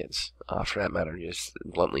tough kids, for that matter, just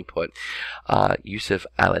bluntly put. Yusuf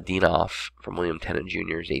Aladinov from William Tennant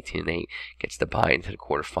Jr. is 18 and 8, gets the bye into the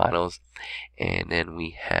quarterfinals. And then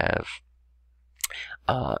we have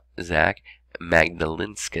Zach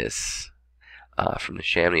Magdalinskis from the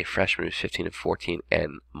Chamonix, freshman, who's 15 and 14,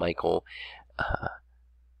 and Michael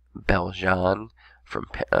Beljan from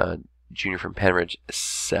junior from Penridge,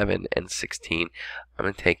 7 and 16. I'm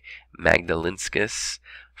going to take Magdalinskis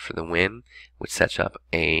for the win, which sets up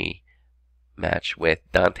a match with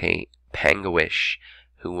Dante Pangawish,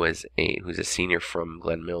 who's a senior from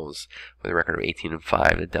Glen Mills with a record of 18 and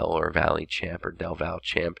 5, the Delaware Valley champ or Del Val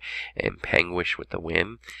champ, and Pangawish with the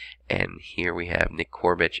win. And here we have Nick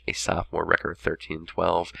Korbich, a sophomore, record of 13 and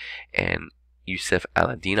 12, and Yusuf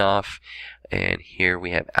Aladinov. And here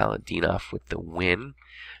we have Aladinov with the win.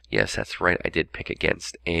 Yes, that's right, I did pick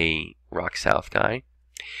against a Rock South guy.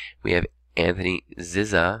 We have Anthony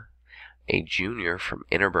Ziza, a junior from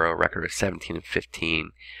Interboro, record of 17 and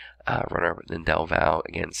 15, runner-up in Del Val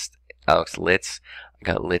against Alex Litz. I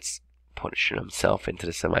got Litz pushing himself into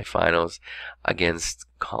the semifinals against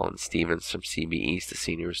Colin Stevens from CB East, the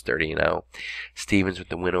senior, who's 30 and 0. Stevens with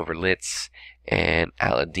the win over Litz, and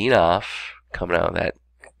Aladinov coming out of that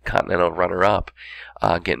Continental runner-up,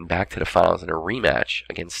 getting back to the finals in a rematch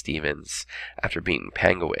against Stevens after beating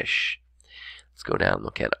Pangawish. Let's go down and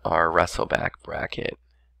look at our Wrestleback bracket.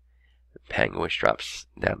 Pangawish drops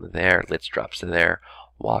down to there. Litz drops to there.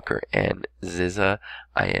 Walker and Ziza.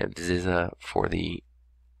 I have Ziza for the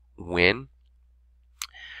win.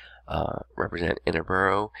 Represent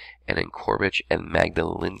Interboro. And then Korbich and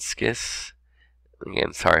Magdalinskis.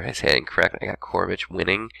 Again, sorry if I say it incorrect. I got Korbich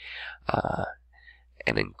winning.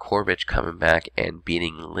 And then Korbich coming back and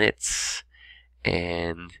beating Litz.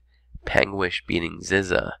 And Pangawish beating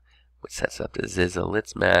Ziza, which sets up the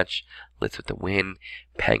Ziza-Litz match. Litz with the win.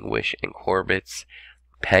 Pangawish and Korbich.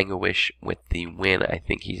 Pangawish with the win. I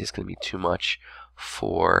think he's just going to be too much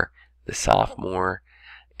for the sophomore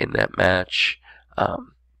in that match.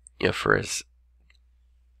 For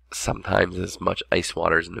sometimes as much ice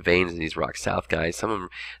waters in the veins of these Rock South guys, some of them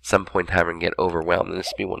at some point in time are going to get overwhelmed. And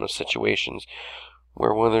this will be one of those situations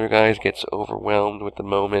where one of their guys gets overwhelmed with the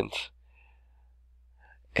moment.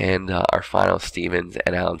 And our final, Stevens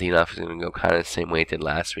and Aladinov, is going to go kind of the same way it did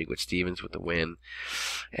last week, with Stevens with the win.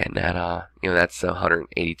 And that, that's a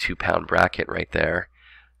 182-pound bracket right there.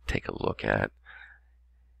 Take a look at.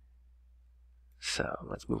 So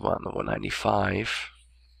let's move on to 195.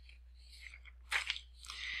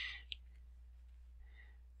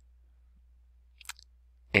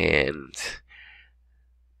 And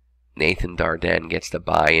Nathan Darden gets the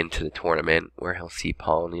bye into the tournament, where he'll see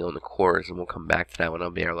Paul O'Neill in the quarters, and we'll come back to that one.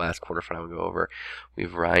 That'll be our last quarterfinal we'll go over. We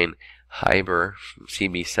have Ryan Hyber from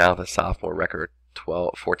CB South, a sophomore, record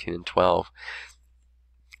 14 and 12.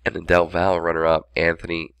 And the Del Val runner-up,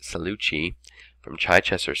 Anthony Salucci from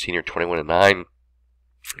Chichester, senior, 21 and 9.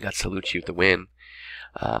 Got Salucci with the win.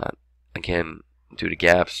 Again, due to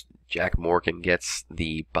gaps, Jack Morgan gets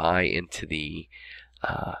the bye into the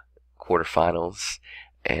quarterfinals.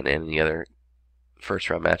 And in the other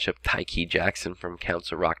first-round matchup, Tyke Jackson from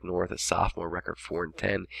Council Rock North, a sophomore, record 4 and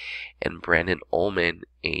 10, and Brandon Ullman,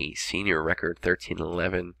 a senior, record 13 and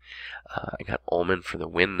 11. I got Ullman for the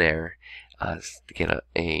win there to get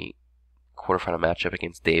a quarterfinal matchup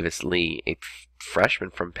against Davis Lee, a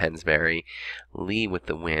freshman from Pennsbury. Lee with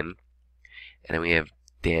the win. And then we have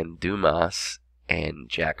Dan Dumas and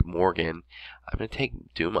Jack Morgan. I'm going to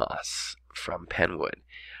take Dumas from Penwood.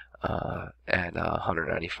 At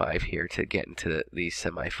 195 here to get into these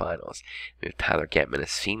semifinals. We have Tyler Getman, a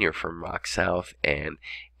senior from Rock South, and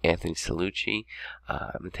Anthony Salucci.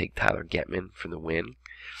 I'm going to take Tyler Getman for the win.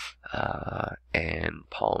 And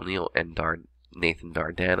Paul O'Neill and Nathan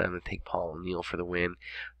Darden. I'm going to take Paul O'Neill for the win.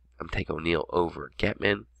 I'm going to take O'Neill over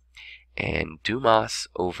Getman. And Dumas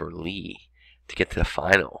over Lee to get to the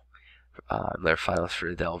final. Their finals for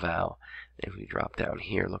the Del Val. If we drop down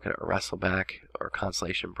here, look at our Wrestleback or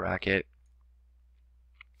consolation bracket.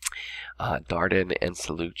 Darden and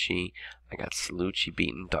Salucci. I got Salucci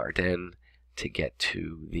beating Darden to get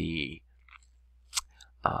to the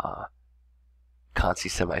Consi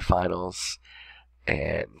semifinals.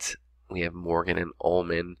 And we have Morgan and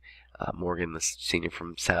Ullman. Morgan, the senior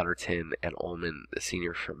from Souderton, and Ullman, the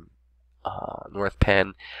senior from North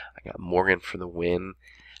Penn. I got Morgan for the win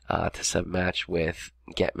to set match with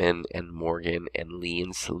Getman and Morgan and Lee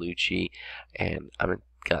and Salucci, and I've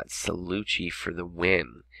got Salucci for the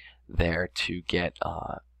win there to get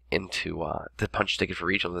into the punch ticket for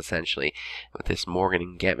regionals essentially. With this Morgan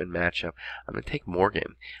and Getman matchup, I'm going to take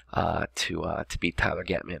Morgan to beat Tyler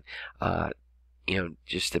Getman.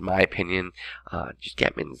 Just in my opinion, just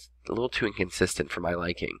Getman's a little too inconsistent for my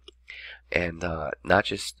liking. And not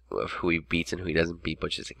just of who he beats and who he doesn't beat,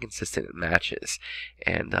 but just inconsistent in matches.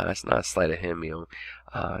 And that's not a slight at him,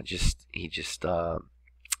 he's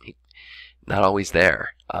not always there.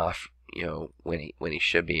 When he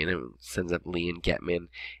should be, and it sends up Lee and Getman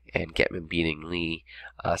beating Lee,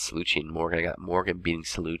 Salucci and Morgan. I got Morgan beating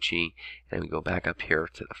Salucci, and we go back up here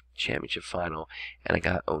to the championship final, and I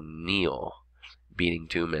got O'Neill beating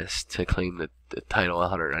Dumas to claim the title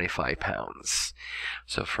 195 pounds.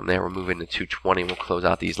 So from there, we're moving to 220. We'll close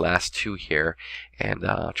out these last two here, and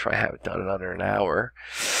try to have it done in under an hour.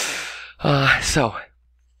 So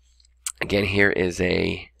again, here is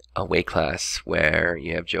a weight class where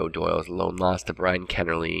you have Joe Doyle's lone loss to Brian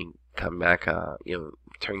Kennerly, come back,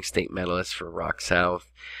 returning state medalist for Rock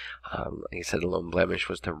South. Like I said, the lone blemish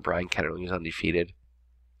was to Brian Kennerly, who's undefeated.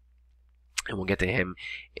 And we'll get to him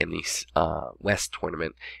in the West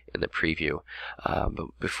tournament in the preview. But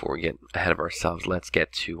before we get ahead of ourselves, let's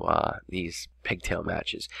get to these pigtail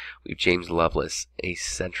matches. We have James Lovelace, a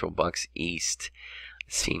Central Bucks East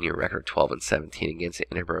senior, record 12-17 against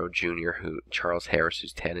Interboro Junior, Charles Harris,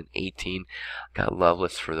 who's 10-18. Got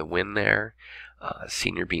Lovelace for the win there.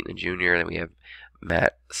 Senior beating the junior. Then we have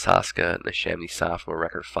Matt Saska, the Neshaminy sophomore,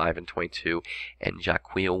 record 5-22, and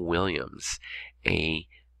Jaquil Williams, a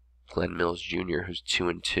Glenn Mills Jr., who's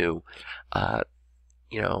 2-2. I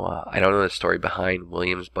don't know the story behind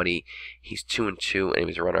Williams, but he's 2-2, and he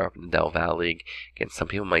was a runner-up in the Del Valle League. Again, some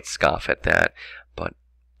people might scoff at that, but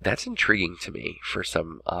that's intriguing to me for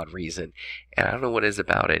some odd reason, and I don't know what it is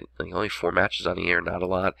about it. Like, only 4 matches on the air, not a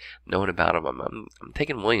lot known about him. I'm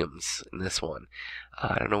taking Williams in this one.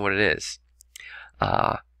 I don't know what it is.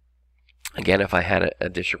 Again, if I had a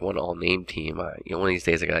District 1 all-name team, one of these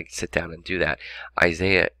days I gotta sit down and do that.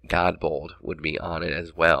 Isaiah Godbold would be on it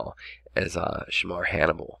as well as Shamar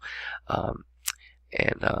Hannibal. And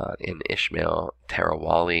Ishmael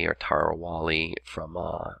Tarawali from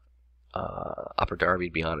Upper Darby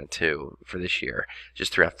would be on it too for this year,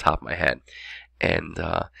 just threw off the top of my head. And,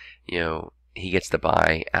 he gets the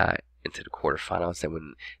bye into the quarterfinals. Then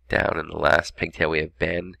when down in the last pigtail, we have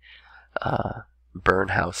Ben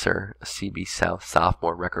Bernhauser, a CB South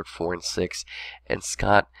sophomore, record 4-6, and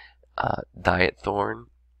Scott Diethorn,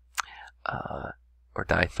 or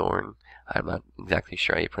Diethorn. I'm not exactly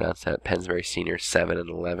sure how you pronounce that. Pennsbury senior,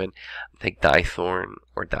 7-11. I think Diethorn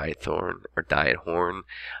or Diethorn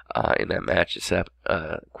in that match. It's a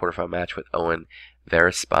quarterfinal match with Owen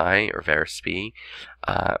Verispi,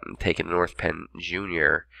 taking North Penn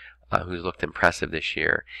Junior, who's looked impressive this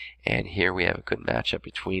year. And here we have a good matchup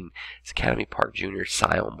between Academy Park Junior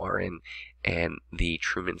Sile Martin and the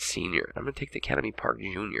Truman Senior. I'm going to take the Academy Park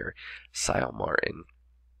Junior Sile Martin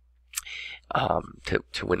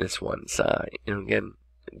to win this one. Again,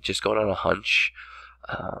 just going on a hunch.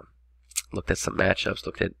 Looked at some matchups,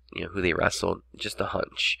 looked at who they wrestled, just a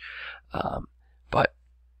hunch. But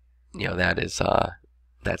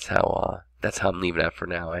that's how I'm leaving that for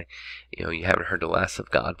now. You haven't heard the last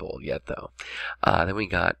of Godbold yet, though. Then we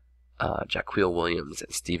got Jaquil Williams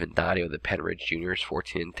and Stephen Dadio, the Penn Ridge Juniors,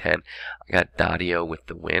 14-10. I got Dadio with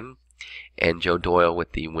the win, and Joe Doyle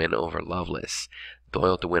with the win over Lovelace.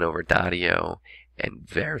 Doyle with the win over Dadio, and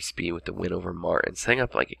Verispi with the win over Martin, setting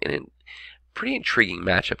up like a pretty intriguing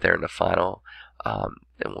matchup there in the final. And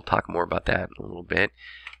we'll talk more about that in a little bit.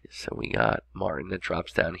 So we got Martin that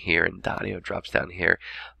drops down here, and Dadio drops down here.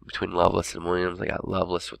 Between Lovelace and Williams, I got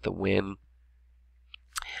Lovelace with the win.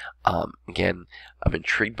 Again, I'm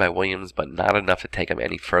intrigued by Williams, but not enough to take him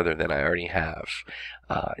any further than I already have.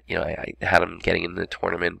 I had him getting into the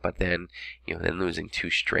tournament, but then, then losing 2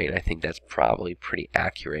 straight. I think that's probably pretty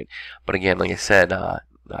accurate. But again, like I said, not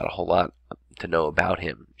a whole lot to know about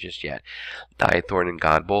him just yet. Diethorn and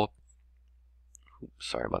Godbold.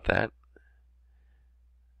 Sorry about that.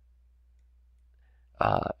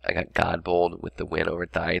 I got Godbold with the win over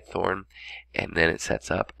Diethorn, and then it sets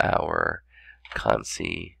up our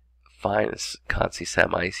Concy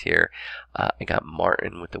semis here. I got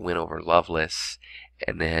Martin with the win over Lovelace,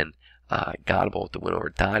 and then Godbold with the win over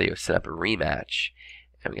Dadio, set up a rematch.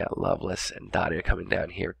 And we got Loveless and Daria coming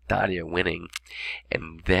down here. Daria winning.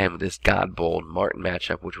 And then this God Bold Martin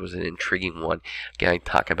matchup, which was an intriguing one. Again, I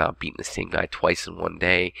talk about beating the same guy twice in one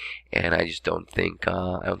day, and I just don't think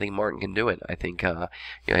Martin can do it. I think I'd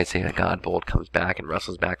say that God Bold comes back and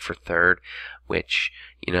Russell's back for third, which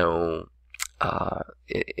it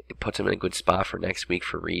puts him in a good spot for next week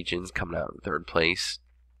for regions, coming out in third place.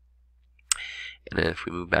 And then if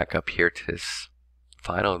we move back up here to this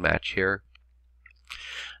final match here.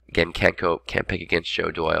 Again, can't pick against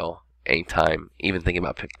Joe Doyle anytime, even thinking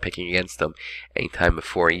about picking against him anytime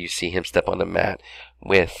before you see him step on the mat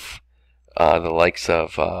with the likes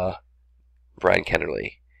of Brian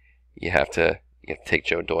Kennerly. You have to take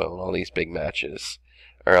Joe Doyle in all these big matches,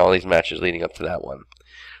 or all these matches leading up to that one.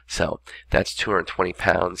 So that's 220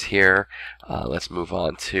 pounds here. Let's move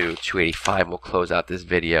on to 285. We'll close out this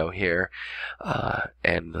video here,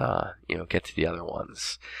 and get to the other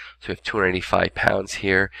ones. So we have 285 pounds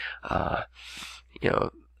here.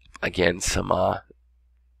 Again, some of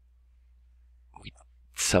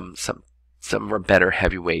our better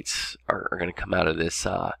heavyweights are going to come out of this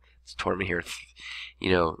tournament here.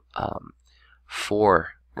 4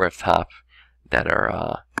 right off top that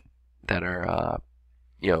are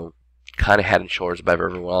kind of head and shoulders above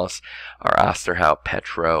everyone else are Osterhout,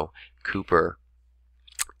 Petro, Cooper,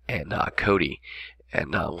 and Cody.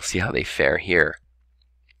 And we'll see how they fare here.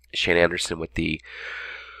 Shane Anderson with the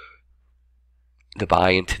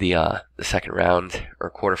bye into the second round,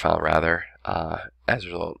 or quarterfinal rather, as a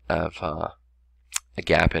result of a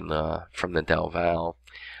gap in from the Del Val.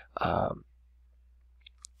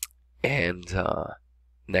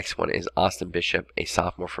 Next one is Austin Bishop, a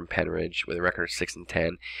sophomore from Penridge with a record of 6-10.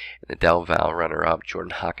 And the Del Val runner-up,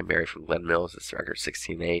 Jordan Hockenberry from Glen Mills, that's record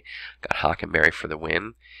 16-8. Got Hockenberry for the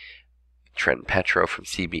win. Trenton Petro from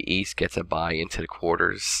CB East gets a bye into the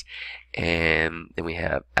quarters. And then we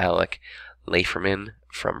have Alec Laferman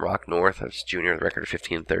from Rock North, as junior, with a record of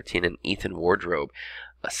 15-13. And Ethan Wardrobe,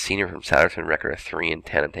 a senior from Souderton, record of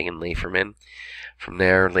 3-10. I'm taking Laferman. From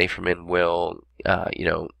there, Laferman will,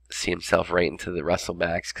 see himself right into the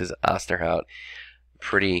wrestlebacks, because Osterhout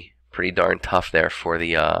pretty darn tough there for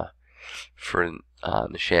the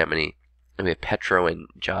Chamonix. And we have Petro and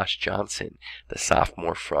Josh Johnson, the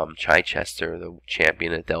sophomore from Chichester, the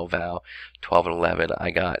champion at Del Val, 12-11.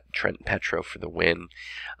 I got Trent Petro for the win.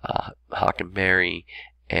 Hockenberry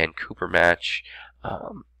and Cooper match.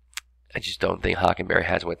 I just don't think Hockenberry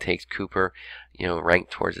has what it takes. Cooper,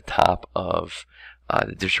 ranked towards the top of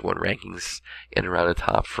the District 1 rankings and around the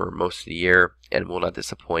top for most of the year, and will not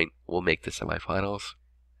disappoint. Will make the semifinals.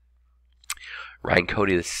 Ryan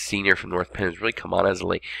Cody, the senior from North Penn, has really come on as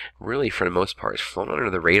really for the most part, has flown under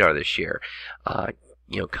the radar this year.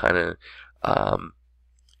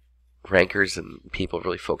 Rankers and people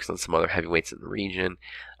really focused on some other heavyweights in the region.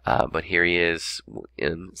 But here he is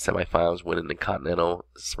in semifinals, winning the Continental.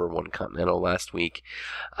 Super won Continental last week.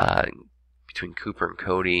 Between Cooper and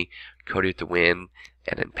Cody. Cody with the win,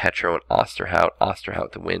 and then Petro and Osterhout.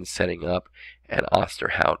 Osterhout the win, setting up an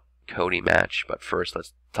Osterhout-Cody match. But first,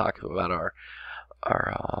 let's talk about our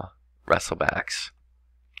wrestlebacks.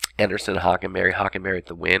 Anderson, Hockenberry. Hockenberry with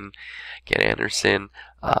the win. Again, Anderson,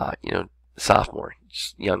 sophomore,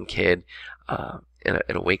 just young kid, in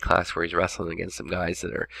a weight class where he's wrestling against some guys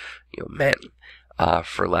that are, men,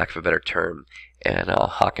 for lack of a better term. And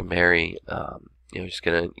Hockenberry, just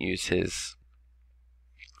gonna use his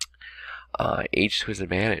age to his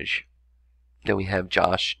advantage. Then we have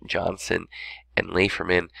Josh Johnson and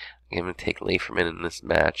Laferman. I'm going to take Laferman in this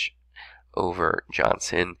match over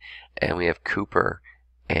Johnson. And we have Cooper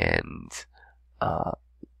and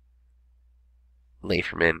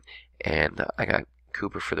Laferman. And I got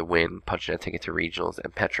Cooper for the win, punching that ticket to regionals.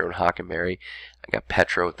 And Petro and Hockenberry. I got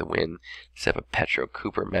Petro with the win. Set up a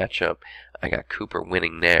Petro-Cooper matchup. I got Cooper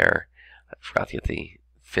winning there. I forgot to get the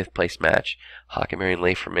 5th place match. Hockenberry and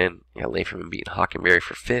Laferman. Laferman beating Hockenberry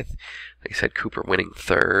for 5th. Like I said, Cooper winning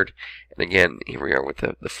 3rd. And again, here we are with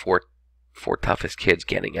the four toughest kids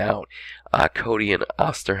getting out. Cody and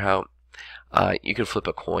Osterhout. You can flip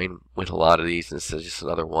a coin with a lot of these, and this is just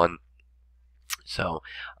another one. So,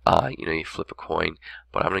 you flip a coin,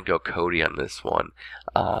 but I'm gonna go Cody on this one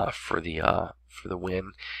for the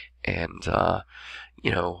win, and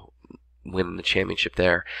winning the championship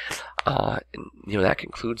there. That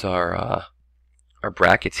concludes our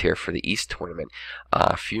brackets here for the East tournament.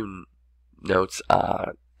 A few notes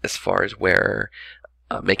as far as where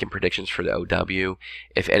making predictions for the OW.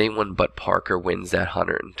 If anyone but Parker wins that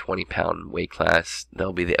 120-pound weight class,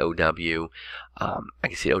 they'll be the OW. I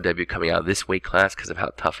can see OW coming out of this weight class because of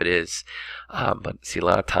how tough it is. But see, a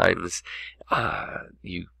lot of times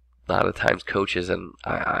you a lot of times coaches, and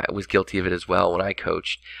I was guilty of it as well when I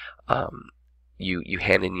coached, you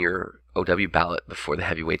hand in your OW ballot before the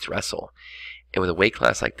heavyweights wrestle. And with a weight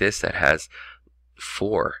class like this that has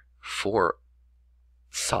four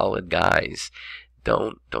solid guys,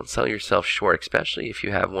 don't sell yourself short, especially if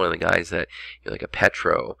you have one of the guys that, like a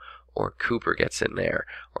Petro or Cooper gets in there,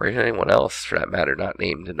 or even anyone else for that matter, not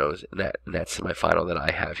named in that semifinal that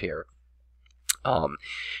I have here.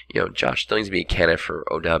 Josh still needs to be a candidate for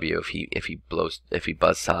OW if he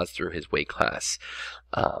buzzsaws through his weight class.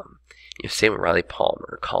 Same with Riley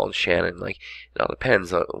Palmer, Colin Shannon. Like, it all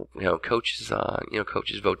depends. Coaches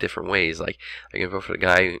vote different ways. Like, I can vote for the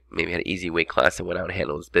guy who maybe had an easy weight class and went out and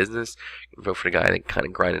handled his business. You can vote for the guy that kind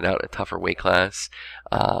of grinded out in a tougher weight class.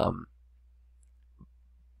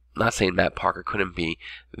 Not saying Matt Parker couldn't be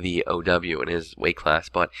the OW in his weight class,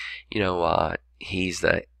 but he's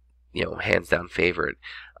the hands down favorite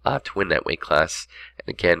to win that weight class. And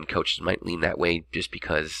again, coaches might lean that way just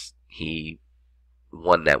because he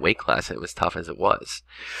won that weight class and it was tough as it was.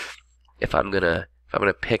 If I'm gonna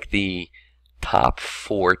pick the top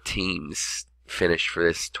 4 teams finished for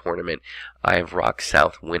this tournament, I have Rock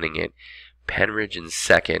South winning it, Penridge in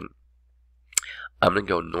second. I'm going to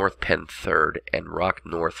go North Penn third and Rock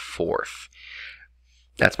North fourth.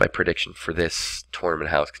 That's my prediction for this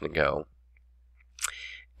tournament, how it's going to go.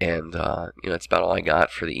 And, that's about all I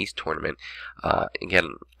got for the East tournament.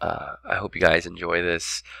 Again, I hope you guys enjoy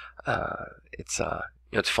this.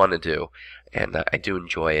 It's fun to do, and I do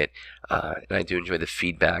enjoy it. And I do enjoy the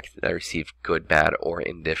feedback that I receive, good, bad, or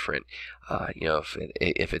indifferent.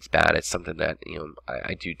 If it's bad, it's something that,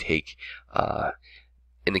 I do take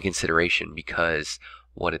into consideration, because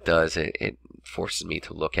what it does, it forces me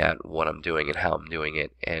to look at what I'm doing and how I'm doing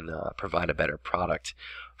it, and provide a better product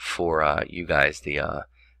for you guys, the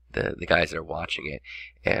guys that are watching it.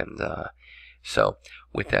 And so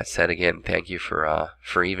with that said, again, thank you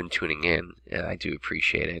for even tuning in. I do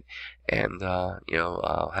appreciate it. And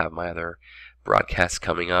I'll have my other broadcasts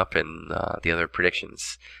coming up and the other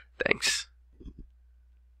predictions. Thanks.